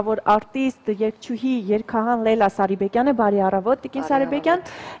վաստակավոր արտիստ, երգչուհի, երգահան Լեյլա Սարիբեկյանը, բարի առավոտ, Տիկին Սարիբեկյան,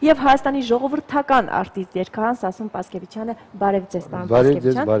 եւ Հայաստանի ժողովրդական արտիստ, երգահան Սասուն Պասկևիչյանը, բարև ձեզ, պարոն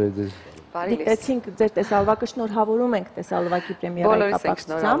Պասկևիչյան։ Բարև ձեզ։ Դիտեցինք ձեր տեսալվակը, շնորհավորում ենք տեսալվակի պրեմիերայի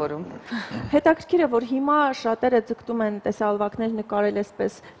կապակցությամբ։ Հետաքրքիր է, որ հիմա շատերը ձգտում են տեսալվակներ նկարել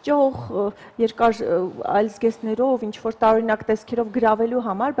այսպես ճոխ, երկար այլ զգեստներով, ինչ-որ տարօրինակ տեսքերով գրավելու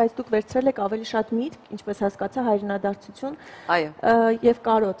համար, բայց դուք վերցրել եք ավելի շատ միտք, ինչպես հասկացա, հայրենադարձություն եւ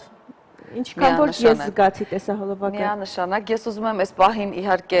կարոտ։ Ինչքան որ ես զգացի տեսահոլովակը։ Միանշանակ, ես ուզում եմ այս պահին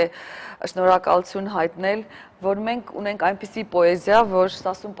իհարկե շնորհակալություն հայտնել, որ մենք ունենք այնպիսի պոեզիա, որ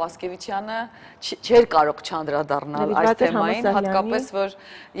Սասուն Պասկևիչյանը չէր կարող չանդրադառնալ այս թեմային, հատկապես որ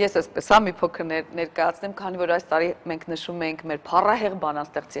ես այսպես մի փոքր ներկայացնեմ, քանի որ այս տարի մենք նշում ենք մեր փառահեղ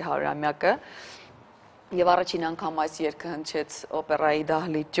բանաստեղծի 100-ամյակը, եւ առաջին անգամ այս երգը հնչեց օպերայի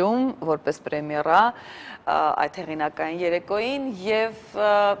դահլիճում որպես պրեմիերա այդ հեղինակային երեկոյին եւ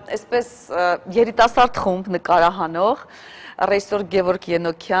այսպես երիտասարդ խումբ նկարահանող ռեժիսոր Գևորգ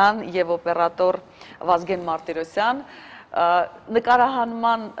Ենոքյան եւ օպերատոր Վազգեն Մարտիրոսյան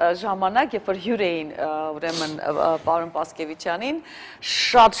նկարահանման ժամանակ, երբ որ հյուր էին ուրեմն պարոն Պասկևիչյանին,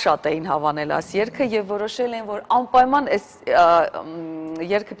 շատ էին հավանել այս երգը եւ որոշել են, որ անպայման այս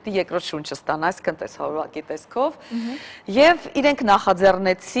երգը պիտի երկրորդ շունչը ստանա, այսքան տեսահոլովակի տեսքով, եւ իրենք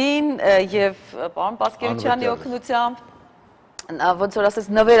նախաձեռնեցին եւ պարոն Պասկևիչյանի օգնությամբ ոնց որ ասես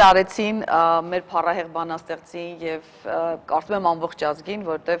նվեր արեցին մեր փառահեղ բանաստեղծին եւ կարծում եմ ամբողջ ազգին,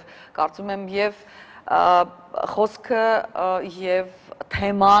 որտեվ կարծում եմ եւ խոսքը եւ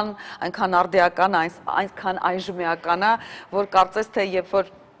թեման այնքան արդիական, այնքան այժմեական է, որ կարծես թե երբ որ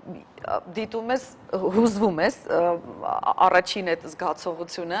դիտում ես, հուզվում ես առաջին այդ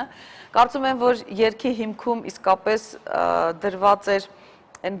զգացողությունը, կարծում եմ, որ երգի հիմքում իսկապես դրված էր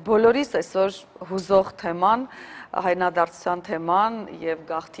այն բոլորիս այսօր հուզող թեման, հայրենադարձության թեման եւ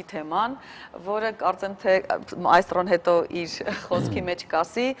գաղթի թեման, որը կարծեմ թե մայստրոն հետո իր խոսքի մեջ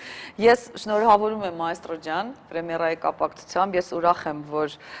կասի։ Ես շնորհավորում եմ մայստրո ջան պրեմիերայի կապակցությամբ, ես ուրախ եմ,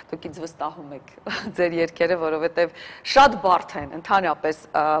 որ դուք ինձ վստահում եք ձեր երգերը, որովհետեւ շատ բարդ են ընդհանրապես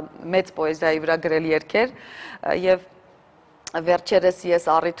մեծ պոեզիայի վրա գրել երգեր եւ վերջերս ես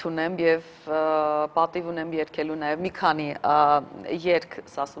առիթ ունեմ եւ պատիվ ունեմ երգելու նաեւ մի քանի երգ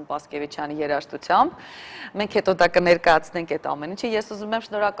Սասուն Պասկևիչյանի երաժշտությամբ։ Մենք հետո դա կներկայացնենք այդ ամեն ինչը։ Ես ուզում եմ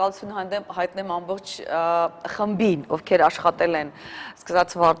շնորհակալություն հայտնեմ ամբողջ խմբին, ովքեր աշխատել են,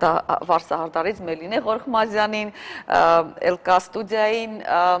 սկսած Վարսահարդարից Մելինե Ղորխմազյանին, Էլկա ստուդիային,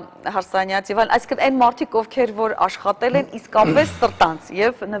 Հարսանյաց եւ այլն, այսինքն այն մարդիկ, ովքեր որ աշխատել են իսկապես սրտանց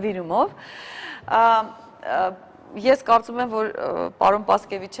եւ նվիրումով։ Ես կարծում եմ, որ պարոն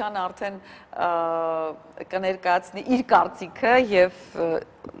Պասկևիչյանը արդեն կներկայացնի իր կարծիքը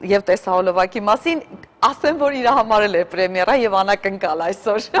եւ տեսահոլովակի մասին, ասեմ, որ իր համար էլ է պրեմիերա եւ անակնկալ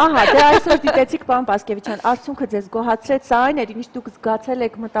այսօր։ Ահա, դե այսօր դիտեցիք պարոն Պասկևիչյան, արդյունքը ձեզ գոհացրեց, սա այն էր, ինչ դուք զգացել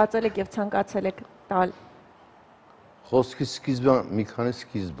եք, մտածել եք եւ ցանկացել եք տալ։ Խոսքի սկիզբը մի քանի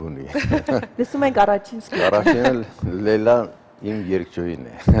սկիզբ ունի։ Լսում ենք առաջին սկիզբը։ Առաջինը Լելան իմ երկչույն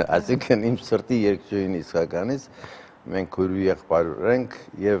է, այսինքն իմ սրտի երկչույն իսկականից մենք քույր ու եղբայր ենք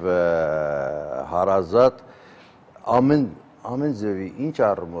եւ հարազատ ամեն ձևի ինչ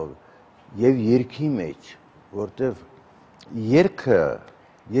առումով եւ երկի մեջ, որտեվ երգը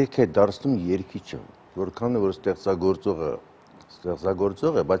է դարձնում երկիչը, որքան որ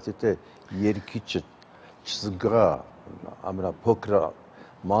ստեղծագործող է, բայց եթե երկիչը չզգա ամենափոքր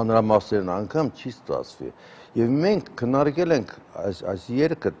մանրամասերն անգամ չի ստացվի։ Եվ մենք քննարկել ենք այս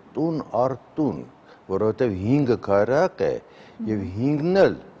երգը տուն առ տուն, որովհետև 5 քայրակ է եւ 5-ն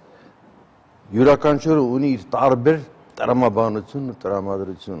էլ յուրաքանչյուրը ունի իր տարբեր տրամաբանությունն ու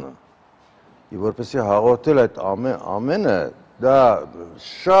տրամադրությունը։ Եվ որպեսզի հաղորդել այդ ամենը, դա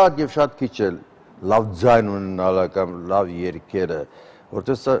շատ եւ շատ քիչ է լավ ձայն ունենալը կամ լավ երգերը,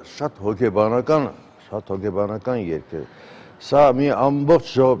 որտեղ սա շատ հոգեբանական երգ է։ Սա մի ամբողջ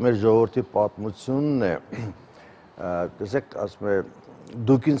մեր ժողովրդի պատմությունն է։ Տեսեք, ասում է,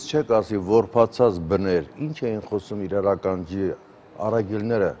 դուք ինձ չեք ասի որփացած բներ, ինչ էին խոսում իրականջի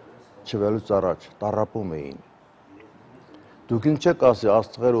արագիլները չվելուց առաջ, տառապում էին։ Դուք ինձ չեք ասի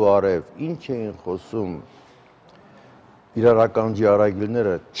աստղեր ու արև, ինչ էին խոսում իրականջի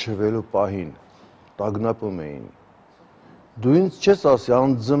արագիլները չվելու պահին, տագնապում էին։ Դու ինձ չես ասի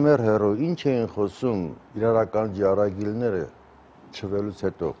անձմեր հերո, ինչ էին խոսում իրականջի արագիլները չվելուց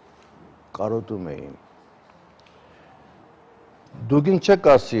հետո, կարոտում էին։ Դուք ինձ չեք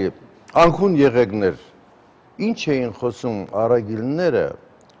ասի անքուն եղեգներ, ինչ էին խոսում արագիլները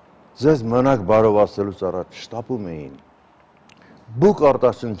ձեզ մնաք բարով ասելուց առաջ, շտապում էին։ Բուք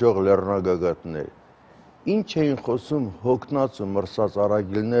արտաշնչող լեռնագագաթներ, ինչ էին խոսում հոգնած ու մրսած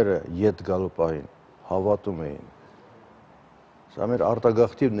արագիլները ետ գալու պահին, հավատում էին։ Սա մեր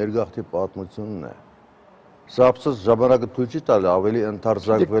արտագաղթի ու ներգաղթի պատմությունն է։ Սա ափսոս ժամանակը թույլ չի տալի ավելի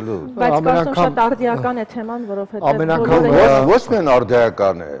ընդարձակվելու։ Բայց կարծում շատ արդիական է թեման, որովհետև ոչ միայն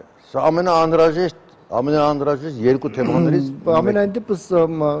արդիական է, սա ամենաանհրաժեշտ երկու թեմաներից ամենայն դեպս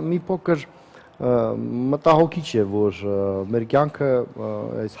մի փոքր մտահոգիչ է, որ մեր կյանքը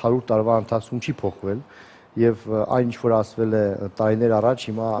այս 100 տարվա ընթացքում չի փոխվել եւ այն ինչ որ ասվել է տարիներ առաջ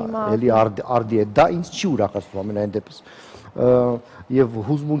հիմա էլի արդի է, դա ինձ չի ուրախացնում ամենայն դեպս եւ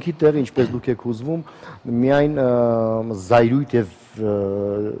հուզմունքի տեղը ինչպես դուք եք հուզվում միայն զայրույթ եւ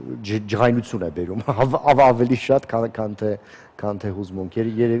ջղայնություն է բերում ավելի շատ քան թե հուզմունք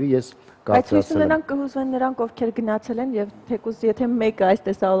երևի ես Բայց հույս ունենանք կհուզվեն նրանք, ովքեր գնացել են եւ թեկուզ եթե մեկը այս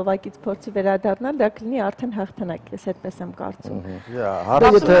տեսահոլովակից փորձի վերադառնալ, դա կլինի արդեն հաղթանակ, ես այդպես եմ կարծում։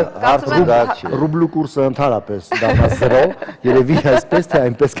 Եթե ռուբլու կուրսը ընդհանրապես դառնա 0, երևի այսպես թե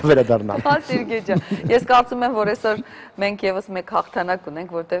այնպես կվերադառնան։ Հա Սերգեյ ջան, ես կարծում եմ, որ այսօր մենք եւս մեկ հաղթանակ հաղթանակ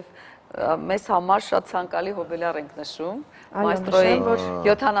ունենք, որտեվ մեզ համար շատ ցանկալի հոբելյար ենք նշում մայստրոյի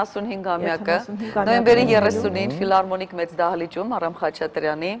 75-ամյակը նոյեմբերի 30-ին ֆիլհարմոնիկ մեծ դահլիճում Արամ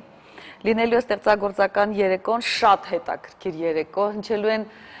Խաչատրյանի լինելու է ստեղծագործական երեկոն, շատ հետաքրքիր երեկո, հնչելու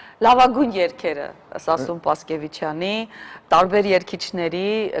են լավագույն երգերը Սասուն Պասկևիչյանի, տարբեր երգիչների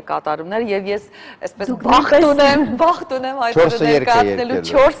կատարումներ եւ ես այսպես բախտ ունեմ այդ օրը ներկայացնելու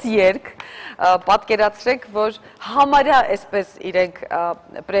 4 երգ, պատկերացրեք, որ համարյա այսպես իրենք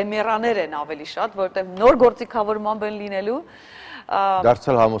պրեմիերաներ են ավելի շատ, որտեղ նոր գործիքավորման են լինելու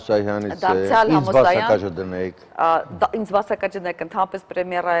Դարձյալ Համոսյանից ինձ վասակաճը դնեիք։ Ինձ վասակաճը դնեիք, ընդհանրապես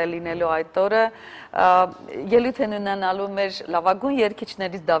պրեմիերա է լինելու այդ օրը։ Ելույթ են ունենալու մեր լավագույն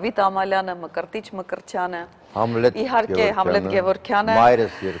երգիչներից Դավիթ Ամալյանը, Մկրտիչ Մկրտչյանը, իհարկե Համլետ Գևորգյանը,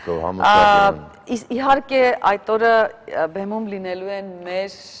 Մայրս երգով Համոսյանը։ Իհարկե այդ օրը բեմում լինելու են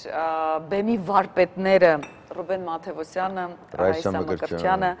մեր բեմի վարպետները Ռուբեն Մաթևոսյանը, Ռայսա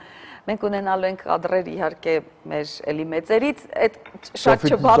Մկրտչյանը։ Մենք ունենալու ենք կադրեր իհարկե մեր էլի մեծերից, այդ շատ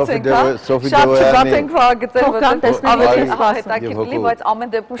չբացենք, վաղագծել, ավելի հետաքրքիր լինի, բայց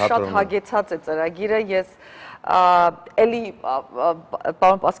ամեն դեպքում շատ հագեցած է ծրագիրը, ես էլի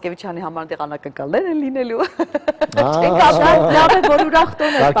պարոն Պասկևիչյանի համար դեղանակակալներ են լինելու։ Լավ է, որ ուրախ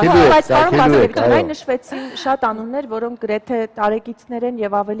տոն է, բայց պարոն Պասկևիչյան, այն նշվեցին շատ անուններ, որոնք գրեթե տարեկիցներ են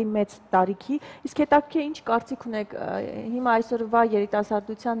եւ ավելի մեծ տարիքի, իսկ հետաքրքիր ինչ կարծիք ունեք հիմա այսօրվա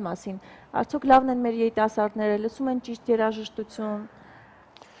երիտասարդության մասին, արդյոք լավն են մեր երիտասարդները, լսում են ճիշտ երաժշտություն,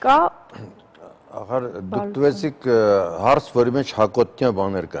 կա Ախար դուք տվեցիք հարց, որի մեջ հակոտնյա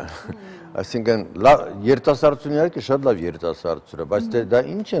բաներ կան։ Այսինքն երիտասարդությունը իհարկե շատ լավ երիտասարդություն է, բայց դա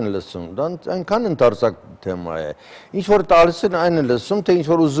ինչ են լսում, դա այնքան ընդարձակ թեմա է։ Ինչ որ տալիս են այն են լսում, թե ինչ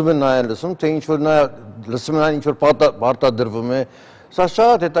որ ուզում են այն լսում, թե ինչ որ նա լսում են այն ինչ որ պարտադրվում է։ Սա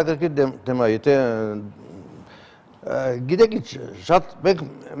շատ հետաքրքիր թեմա է, եթե գիտեք ինչ, շատ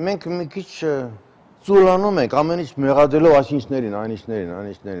մենք մի քիչ ծուլանում ենք, ամեն ինչ մեղադրելով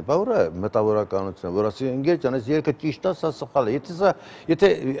այնիշներին, բա ուր է մտավորականությունը, որ ասի ընկեր ջան, այս երգը ճիշտ է, սա սխալ է, եթե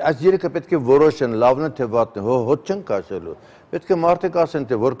այս երգը պետք է որոշեն, լավն է թե վատն է, հոտ չեն կաշելու, պետք է մարդիկ ասեն,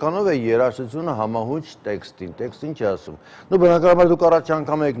 թե որքանով է երաժշտությունը համահունչ տեքստին, տեքստը ինչ է ասում, նու բնականաբար դուք առաջ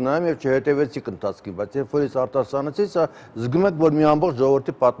անգամ եք նայում եւ չհետևեցիք ընթացքին, բայց երբ որ ես արտասանեցի, սա զգում եք, որ մի ամբողջ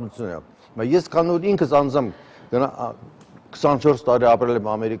ժողովրդի պատմություն է, ես կանոն ինքս անձամբ 24 տարի ապրել եմ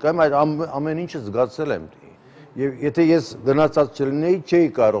Ամերիկայում, այդ ամեն ինչը զգացել եմ։ Եվ եթե ես գնացած չլինեի, չէի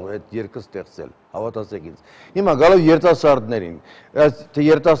կարող այդ երգը ստեղծել, հավատացեք ինձ։ Հիմա գալով երիտասարդներին, թե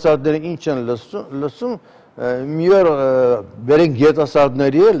երիտասարդները ինչ են լսում, մի օր բերենք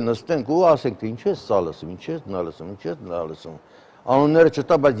երիտասարդների էլ նստենք ու ասենք, թե ինչ է սա լսում, ինչ է նա լսում, ինչ է նա լսում։ Անունները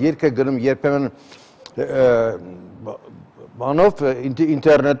չտա, բայց երգ է գրում երբեմն բանով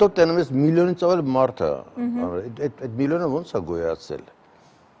ինտերնետով տենում ես միլիոնից ավել մարդ է, այդ միլիոնը ոնց է գոյացել։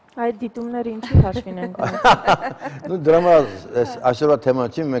 Այդ դիտումները ինչի հաշվին են գնում։ Դրա համար այսօրվա թեման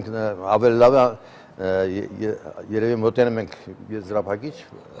չի, մենք ավելի լավ երևի մոտենում ենք եզրափակիչ։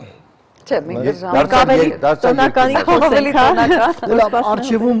 Չէ, մենք ավելի տոնականի ավելի տոնական։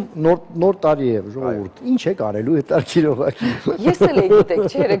 Արջևում նոր տարի է, ժողովուրդ, ինչ եք արելու այդ արջիրողակի։ Ես էլ գիտեք,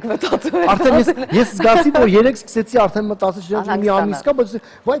 չերեք մտածում։ Արդեն ես զգացի, որ երեք սկսեցի արդեն մտածել մի ամիս կա, բայց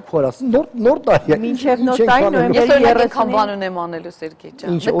վայ փորաս, նոր տարի է։ Մինչև նոր տարի նոյեմբերի 30-ին ես անգամ բան ունեմ անելու Սերգեյ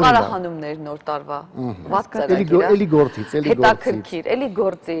ջան։ Նկարահանումներ նոր տարվա։ Ված ծրագիր։ Էլի գործից, հետաքրքիր, էլի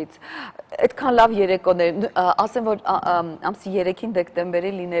գործից։ Այդքան լավ երեկոներ, ասեմ որ ամսի 3-ին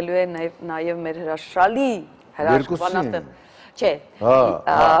դեկտեմբերի լինելու է նաև մեր հրաշալի հրաշքանաստեղ, չէ,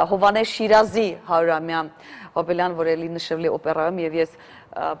 Հովանես Շիրազի 100-ամյա հոբելյան, որ էլի նշվելի օպերայում եւ ես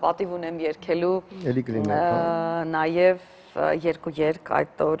պատիվ ունեմ երգելու նաև երկու երգ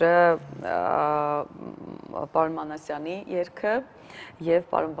այդ օրը պարոն Մանասյանի երգը եւ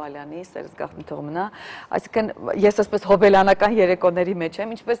պարոն Բալյանի Սերս գաղտնի թող մնա, այսինքն ես այսպես հոբելյանական երեկոների մեջ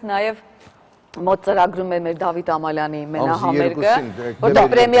եմ, ինչպես նաև մոտ ծրագրում է մեր Դավիթ Ամալյանի մենահամերգը, որտեղ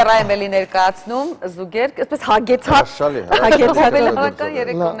պրեմիերայում էլի ներկայացնում զուգերգ, այսպես հագեցած հոբելյանական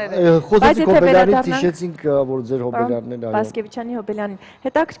երեկոներ են։ Խոսեցիք հոբելյանից, հիշեցինք, որ ձեր հոբելյանն է։ Պասկևիչյանի հոբելյանին։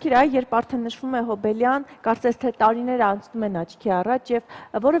 Հետաքրքիր է, երբ արդեն նշվում է հոբելյան, կարծես թե տարիները անցնում են աչքի առաջ եւ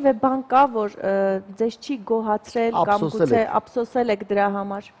որևէ բան կա, որ ձեզ չի գոհացրել կամ գուցե ափսոսել եք դրա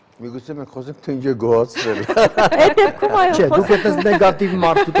համար։ Միգուցե մենք խոսենք, թե ինչ է գոհացրել։ Այդ դեպքում այո, չէ, դուք այդպես նեգատիվ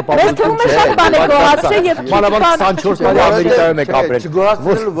մարդու տպավորություն չէ։ Ես շատ բան է գոհացրել եւ մանավանդ 24 տարի Ամերիկայում եք ապրել։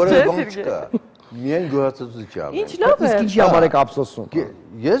 Չգոհացնելու որևէ բան չկա։ Միայն գոհացածություն չի անում։ Ինչ լավ է։ Իսկ ինչի համար եք ափսոսում։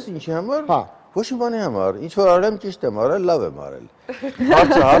 Ես ինչի համար։ Հա։ Ոչ մի բանի համար, ինչ որ արել եմ ճիշտ եմ արել, լավ եմ արել։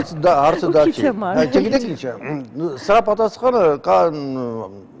 Հարցը դա չի։ Չգիտեք ինչ է։ Սրա պատասխանը կա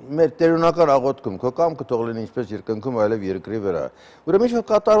մեր տերունական աղոթքում քո կամքը թող լինի ինչպես երկնքում, այլև երկրի վրա։ Ուրեմն ինչ որ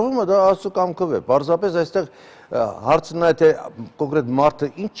կատարվում է, դա Աստծո կամքով է։ Պարզապես այստեղ հարցն է, թե կոնկրետ մարդը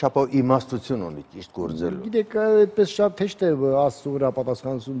ինչ չափով իմաստություն ունի ճիշտ գործելու։ Գիտեք, այդպես շատ հեշտ է Աստծո վրա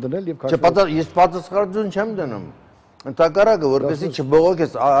պատասխանատվություն դնել եւ քաշել։ Ես պատասխանատվություն չեմ դնում։ Ընդհակառակը, որպեսզի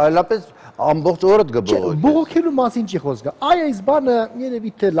չբողոքես, այլապես ամբողջ օրդ կբողոքես։ Բողոքելու մասին չի խոսքը։ Այս բանը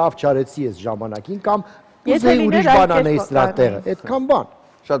երևի թե լավ չարեցի այս ժամանակին կամ ուզեի ուրիշ բան անեի սրա տեղը։ Այդքան բան։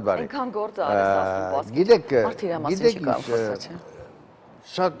 Շատ բարի։ Այնքան գործ արես ասում պասկի։ Գիտեք,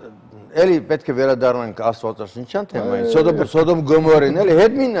 շատ էլի պետք է վերադառնանք Աստվածաշնչյան թեմային, Սոդոմ Գոմորին, էլի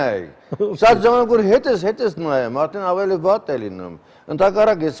հետ մի նայեք։ Շատ ժամանակ որ հետ ես նայում, արդեն ավելի վատ է լինում։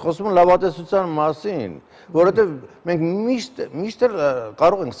 Ընդհակառակ ես խոսում եմ լավատեսության մասին, որովհետև մենք միշտ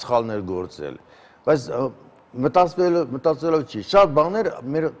կարող ենք սխալներ գործել, բայց մտածելով չի, շատ բաներ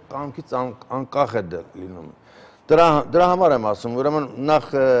մեր կամքից անկախ է լինում։ Դրա համար եմ ասում, ուրեմն նախ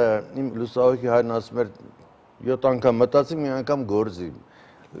իմ լուսահոգի հայրն ասում էր 7 անգամ մտածի, մի անգամ գործի։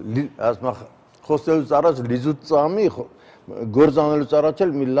 Խոսելուց առաջ լիզուց ծամի, գործանելուց առաջ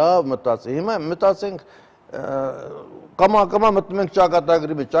էլ մի լավ մտածի։ Հիմա մտածենք կամա մտնում ենք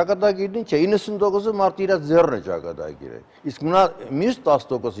ճակատագրի, ճակատագիրն ինչ է, 90%-ը մարդ իր ձեռն է ճակատագիրը, իսկ մյուս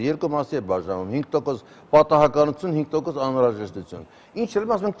 10%-ը երկու մասի է բաժանվում, 5% պատահականություն, 5% անհրաժեշտություն։ Ինչ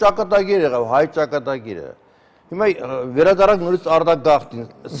էլ ասում ենք ճակատագիր եղավ, հայ ճակատագիրը։ Հիմա վերադառնանք նորից Արտակ գաղթին,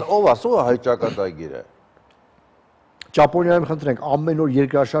 ով է հայ ճակատագիրը։ Ճապոնիայում խնդրենք ամեն օր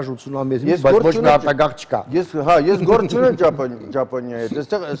երկրաշարժ 86-ից, բայց ոչ մի արտագաղթ չկա։ Ես գործ չունեմ Ճապոնիայի հետ,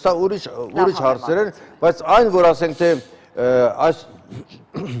 այստեղ սա ուրիշ հարցեր են, բայց այն որ ասենք թե այս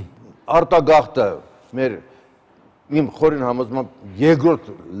արտագաղթը մեր իմ խորին համոզմամբ երկրորդ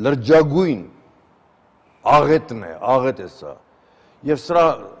լրջագույն աղետ է սա։ Եվ սրա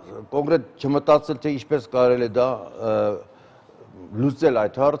կոնկրետ չմտածել թե ինչպես կարելի է դա լուծել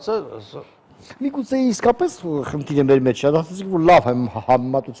այդ հարցը։ Միգուցե իսկապես խնդիրը մեր մեջ շատ ասեցիք, որ լավ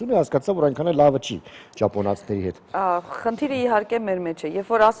համեմատություն է, հասկացա, որ այնքան է լավը չի ճապոնացիների հետ։ Խնդիրը իհարկե մեր մեջ է,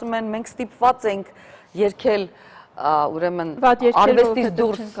 երբ որ ասում են մենք ստիպված ենք երգել ուրեմն արվեստից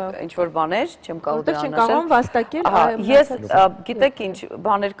դուրս ինչ-որ բաներ, չեմ կարող դրանաշել։ Ես գիտեք ինչ,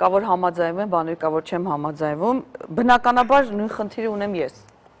 բաներ կա, որ համաձայնում եմ, բաներ կա, որ չեմ համաձայնում, բնականաբար նույն խնդիրը ունեմ ես։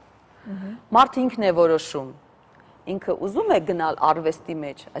 Մարդը ինքն է որոշում։ Ինքը ուզում է գնալ արվեստի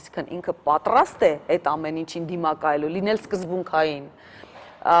մեջ, այսինքն ինքը պատրաստ է այդ ամեն ինչին դիմակայելու, լինել սկզբունքային։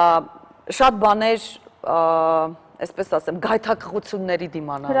 Շատ բաներ, այսպես ասեմ, գայթակղությունների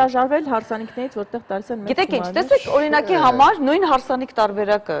դիմանալ։ Հրաժարվել հարսանիքներից, որտեղ տալիս են մեծ գիտեք ինչ, տեսեք, օրինակի համար նույն հարսանիք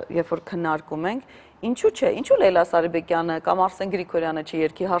տարբերակը, երբ որ քննարկում ենք, ինչու՞ չէ, ինչու Լեյլա Սարիբեկյանը կամ Արսեն Գրիգորյանը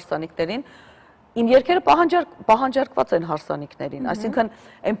չերքի հարսանիքներին, իմ երգերը պահանջարկված են հարսանիքներին, այսինքն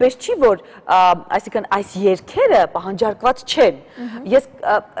այնպես չի, որ այսինքն այս երգերը պահանջարկված չեն։ Ես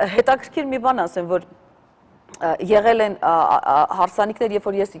հետաքրքիր մի բան ասեմ, որ եղել են հարսանիքներ, երբ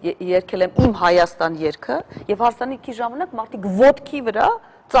որ ես երգել եմ իմ Հայաստան երգը, եւ հարսանիքի ժամանակ մարդիկ ոտքի վրա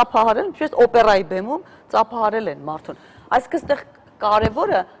ծափահարել, ինչպես օպերայի բեմում ծափահարել են մարդուն։ Այսինքն այստեղ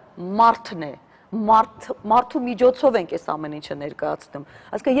կարևորը մարդն է։ Մարդու միջոցով ենք այս ամեն ինչը ներկայացնում։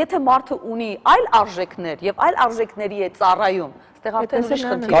 Այսինքն եթե մարդը ունի այլ արժեքներ եւ այլ արժեքների է ծառայում, այստեղ արդեն ուրիշ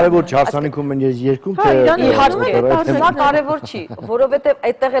խնդիր է։ Կարևոր չէ հարսանիքում են ես երկում, թե իհարկե, սա կարևոր չի, որովհետեւ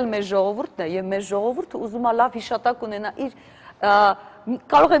այդտեղ էլ մեր ժողովուրդն է եւ մեր ժողովուրդը ուզում է լավ հիշատակ ունենա իր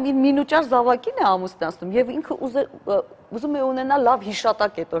կարող եմ իր մինուճար զավակին է ամուսնացնում եւ ինքը ուզում է ունենալ լավ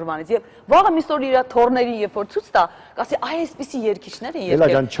հիշատակ այդ օրվանից եւ վաղը մի օր իր թորներին երբ որ ցույց տա, կասի այ այսպիսի երգիչներ են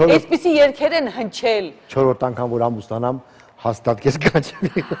երգել, այսպիսի երգեր են հնչել։ 4-րդ անգամ որ ամուսնանամ հաստատ կես կանչի։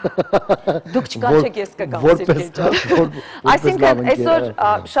 Դուք չկանչեք, ես կգամ սիրկեջան։ Այսինքն այսօր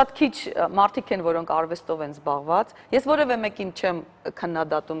շատ քիչ մարդիկ են, որոնք արվեստով են զբաղված։ Ես որևէ մեկին չեմ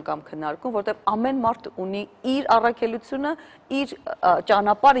քննադատում կամ քննարկում, որտեղ ամեն մարդ ունի իր առաքելությունը, իր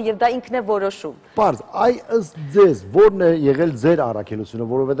ճանապարհը եւ դա ինքն է որոշում։ Պարզ, այ ըստ ձեզ ո՞րն է եղել ձեր առաքելությունը,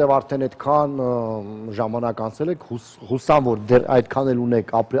 որովհետեւ արդեն այդքան ժամանակ անցել եք, հուսամ որ դեռ այդքան էլ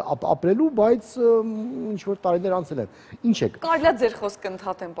ունեք ապրելու, բայց ինչ որ տարիներ անցել են։ Ինչ է Կարելի է ձեր խոսքը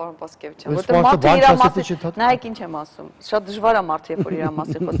ընդհատեմ, պարոն Պասկևիչյան, որտեղ մարդը իր մասին, նայեք ինչ եմ ասում, շատ դժվար է մարդը, երբ որ իր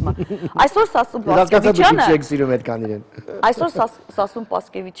մասին խոսում է։ Այսօր Սասուն Պասկևիչյանը, այսօր Սասուն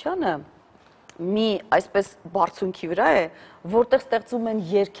Պասկևիչյանը մի այսպես բարձունքի վրա է, որտեղ ստեղծում են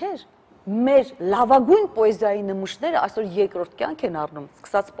երգեր, մեր լավագույն պոեզիայի նմուշները այսօր երկրորդ կյանք են առնում,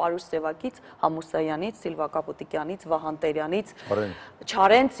 սկսած Պարուշ Սևակից, Համուսայանից, Սիլվա Կապուտիկյանից, Վահան Տերյանից,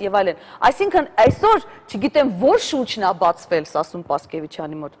 Չարենց եւ այլն։ Այսինքն այսօր չգիտեմ որ շուրջն է բացվել Սասուն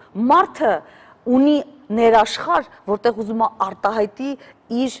Պասկևիչյանի մոտ։ Մարդը ունի ներաշխար, որտեղ ուզում է արտահայտի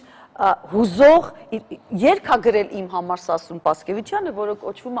իր հուզող երգ ա գրել իմ համար Սասուն Պասկևիչյանը, որը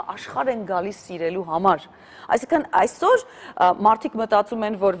կոչվում է աշխարհ են գալիս սիրելու համար։ Այսինքն այսօր մարդիկ մտածում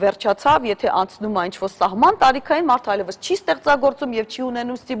են, որ վերջացավ, եթե անցնում է ինչ-որ սահման տարիքային, մարդը այլևս չի ստեղծագործում եւ չի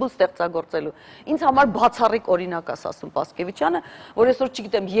ունենում ստիպուլ ստեղծագործելու։ Ինձ համար բացառիկ օրինակ է Սասուն Պասկևիչյանը, որ այսօր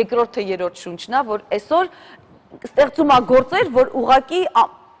չգիտեմ երկրորդ թե երրորդ շունչն է, որ այսօր ստեղծում է գործեր, որ ուղղակի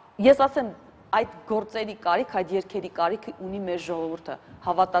ես ասեմ այդ գործերի կարիք, այդ երգերի կարիք ունի մեր ժողովուրդը,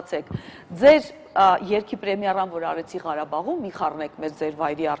 հավատացեք։ Ձեր երգի պրեմիերան, որ արեցի Ղարաբաղում, մի խառնեք մեր ձեր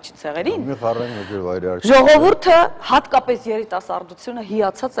վայրի արջի ցեղերին։ Մի խառնենք մեր ձեր վայրի արջի։ Ժողովուրդը, հատկապես երիտասարդությունը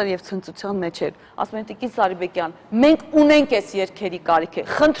հիացած էր եւ ցնծության մեջ էր։ Ասում են Տիկին Սարիբեկյան, մենք ունենք այս երգերի կարիքը։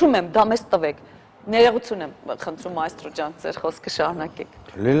 Խնդրում եմ, դա մեզ տվեք։ Ներողություն եմ խնդրում մայստրո ջան, ձեր խոսքը շարունակեք։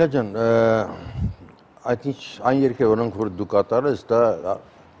 Լեյլա ջան, այդ ինչ այն երգերը, որոնք որ դու կատարես, դա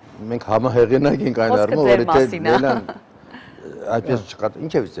մենք համահեղինակ ենք այն առումով, որ եթե Լեյլան այդպես չկա,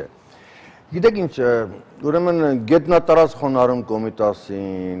 ինչևից է։ Գիտեք ինչ, ուրեմն գետնատարած խոնարհում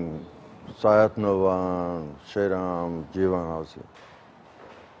Կոմիտասին, Սայատնովան, Շերամ, Ջիվանավսի։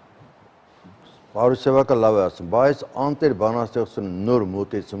 Պարուսևակը լավ է ասում, բայց անտեր բանաստեղծությունը նոր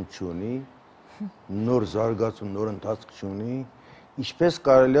մոտեցում չունի, նոր զարգացում, նոր ընթացք չունի, ինչպես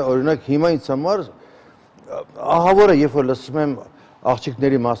կարելի է, օրինակ հիմա ինձ համար ահավոր է, երբ որ լսում եմ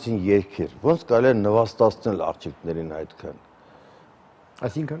աղջիկների մասին երգեր, ոնց կարելի է նվաստացնել աղջիկներին այդքան։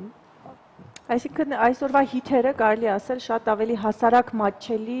 Այսինքն այսօրվա հիթերը կարելի ասել շատ ավելի հասարակ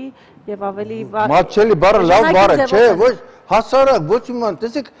մատչելի եւ ավելի մատչելի բառը լավ բառ է, չէ, ոչ հասարակ, ոչ իման,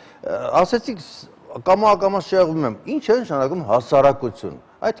 տեսեք, ասեցիք կամա շեղվում եմ, ինչ է նշանակում հասարակություն,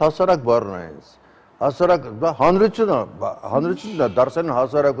 այդ հասարակ բառն է ինձ, հասարակ, դա հանրությունն է, դարձել են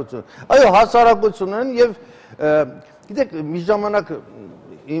հասարակություն, այո, հասարակություն են եւ գիտեք, մի ժամանակ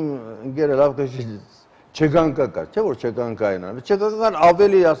իմ ընկերը լավ կշի չեգանկա կար, չէ որ չեգանկային ան, չեգանկան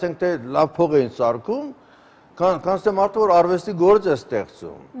ավելի, ասենք թե լավ փող էին սարքում, քան թե մարդը որ արվեստի գործ է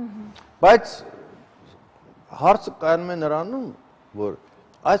ստեղծում, բայց հարցը կայանում է նրանում, որ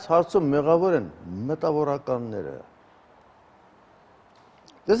այս հարցում մեղավոր են մտավորականները։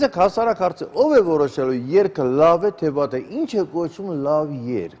 Տեսեք հասարակ հարցը, ով է որոշելու երգը լավ է թե վատ է, ինչ է կոչվում լավ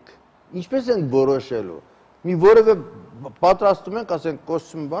երգ, ինչպես են որոշելու, մի որևէ պատրաստում ենք, ասենք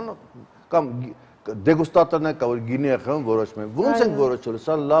կոստյում բան, կամ դեգուստատորն է կա, որ գինի է խմում, որոշում են, ոնց ենք որոշելու,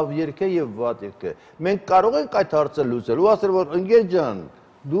 սա լավ երգ է եւ վատ երգ է, մենք կարող ենք այդ հարցը լուծել, ու ասել, որ ընկեր ջան,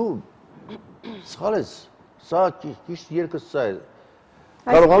 դու սխալ ես, սա ճիշտ երգը սա է,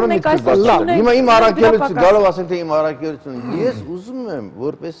 կարողանում եք լավ, հիմա իմ առաքելությունը, գալով ասենք թե իմ առաքելությունը, ես ուզում եմ,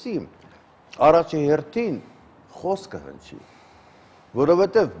 որպեսի առաջի հերթին խոսքը հնչի,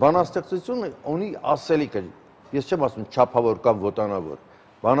 որովհետև բանաստեղծությունը ունի ասելիքը, ես չեմ ասում չափավոր կամ ոտանավոր,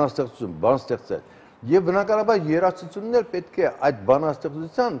 բանաստեղծություն, բան ստեղծել, եւ բնականաբար երաժշտությունն էլ պետք է այդ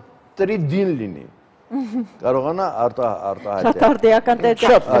բանաստեղծության տրիդին լինի, կարողանա արտահայտել։ Շատ արդիական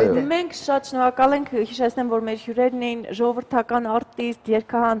տեղ։ Մենք շատ շնորհակալ ենք, հիշեցնեմ, որ մեր հյուրերն էին ժողովրդական արտիստ,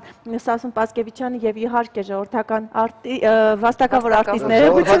 երգահան Սասուն Պասկևիչյանը եւ իհարկե ժողովրդական վաստակավոր արտիստները։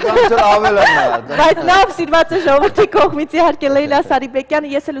 Բայց լավ սիրված է ժողովրդի կողմից իհարկե Լեյլա Սարիբեկյանը,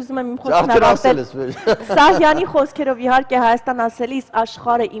 ես էլ ուզում եմ իմ խոսքն ավարտել։ Սահյանի խոսքերով իհարկե Հայաստան ասելիս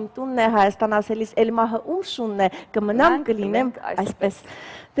աշխարհը իմ տունն է, Հայաստան ասելիս Էլմահը ում շունն է, կմնամ կլինեմ այսպես։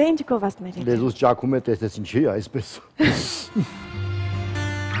 Դե ինչ գովաստ մեր հետ։ Լեզուս ճակում է, տեսնես ինչի է այսպես։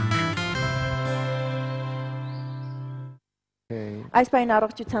 Այս բային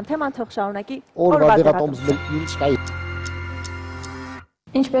առողջության թեման թող շարունակի օրվա դեղատոմս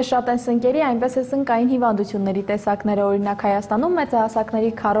Ինչպես շատ են սնկերի, այնպես է սնկային հիվանդությունների տեսակները, օրինակ Հայաստանում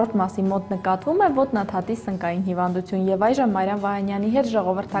մեծահասակների քառորդ մասի մոտ նկատվում է ոտնաթաթի սնկային հիվանդություն եւ այժմ Մարիամ Վահանյանի հետ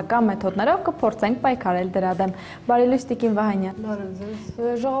ժողովրդական մեթոդներով կփորձենք պայքարել դրա դեմ։ Բարի լույս Տիկին Վահանյան։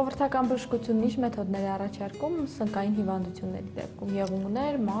 Ժողովրդական բժշկությունն ինչ մեթոդներ է առաջարկում սնկային հիվանդությունների դեպքում,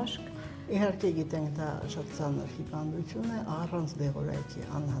 եղունգներ, մաշկ։ Իհարկե գիտենք դա շատ ծանր հիվանդություն է, առանց դեղորայքի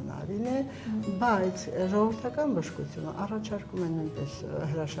անհնարին է, բայց ժողովրդական բժշկությունը առաջարկում է նույնպես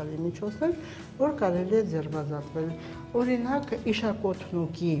հրաշալի միջոցներ, որ կարելի է ձեռբազատվել։ Օրինակ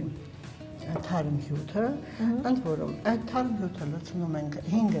իշակոթնուկի թարմ հյութը, ընդ որում այդ թարմ հյութը լցնում ենք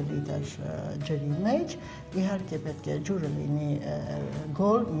 5 լիտր ջրի մեջ, իհարկե պետք է ջուրը լինի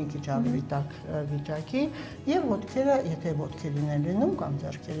գոլ, մի քիչ ավելի տաք վիճակի եւ ոտքերը, եթե ոտքերին են լինում կամ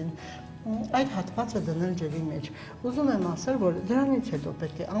ձեռքերին այդ հատվածը դնել ջրի մեջ։ Ուզում եմ ասել, որ դրանից հետո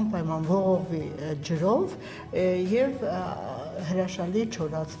պետք է անպայման ողողվի ջրով եւ հրաշալի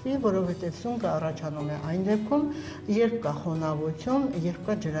չորացվի, որովհետև սունկը առաջանում է այն դեպքում, երբ կա խոնավություն, երբ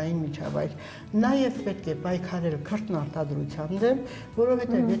կա ջրային միջավայր։ Նաև պետք է պայքարել քրտնարտադրության դեմ,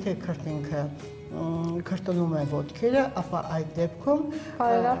 որովհետև եթե քրտնինքը քրտնում է ոտքերը, ապա այդ դեպքում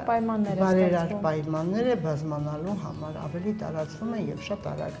բարերար պայմանները բազմանալու համար ավելի տարածվում է եւ շատ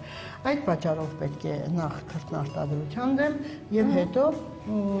արագ։ Այդ պատճառով պետք է նախ քրտնարտադրության դեմ եւ հետո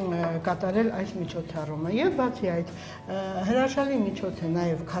կատարել այս միջոցառումը։ Եվ բացի այդ, հրաշալի միջոց է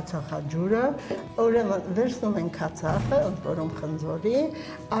նաև քացախաջուրը, ուրեմն վերցնում են քացախը, ընդ որում խնձորի,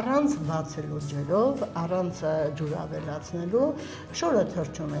 առանց բացելու ջրով, առանց ջուր ավելացնելու, շորը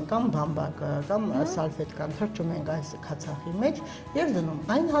թրջում են կամ բամբակը, կամ սալֆետկան թրջում են այս քացախի մեջ եւ դնում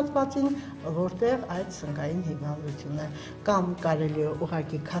այն հատվածին, որտեղ այդ սնկային հիվանդությունն է, կամ կարելի է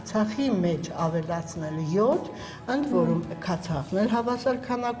ուղղակի քացախի մեջ ավելացնել յոդ, ընդ որում քացախն էլ հավասար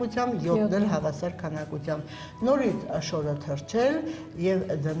քանակությամբ, յոդն էլ հավասար քանակությամբ, նորից շորը թրջել եւ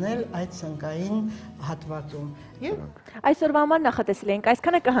դնել այդ սնկային հատվածում։ Եվ այսօրվա համար նախատեսել ենք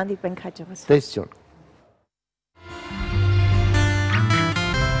այսքանը, կհանդիպենք հաջողս։ Տեսություն։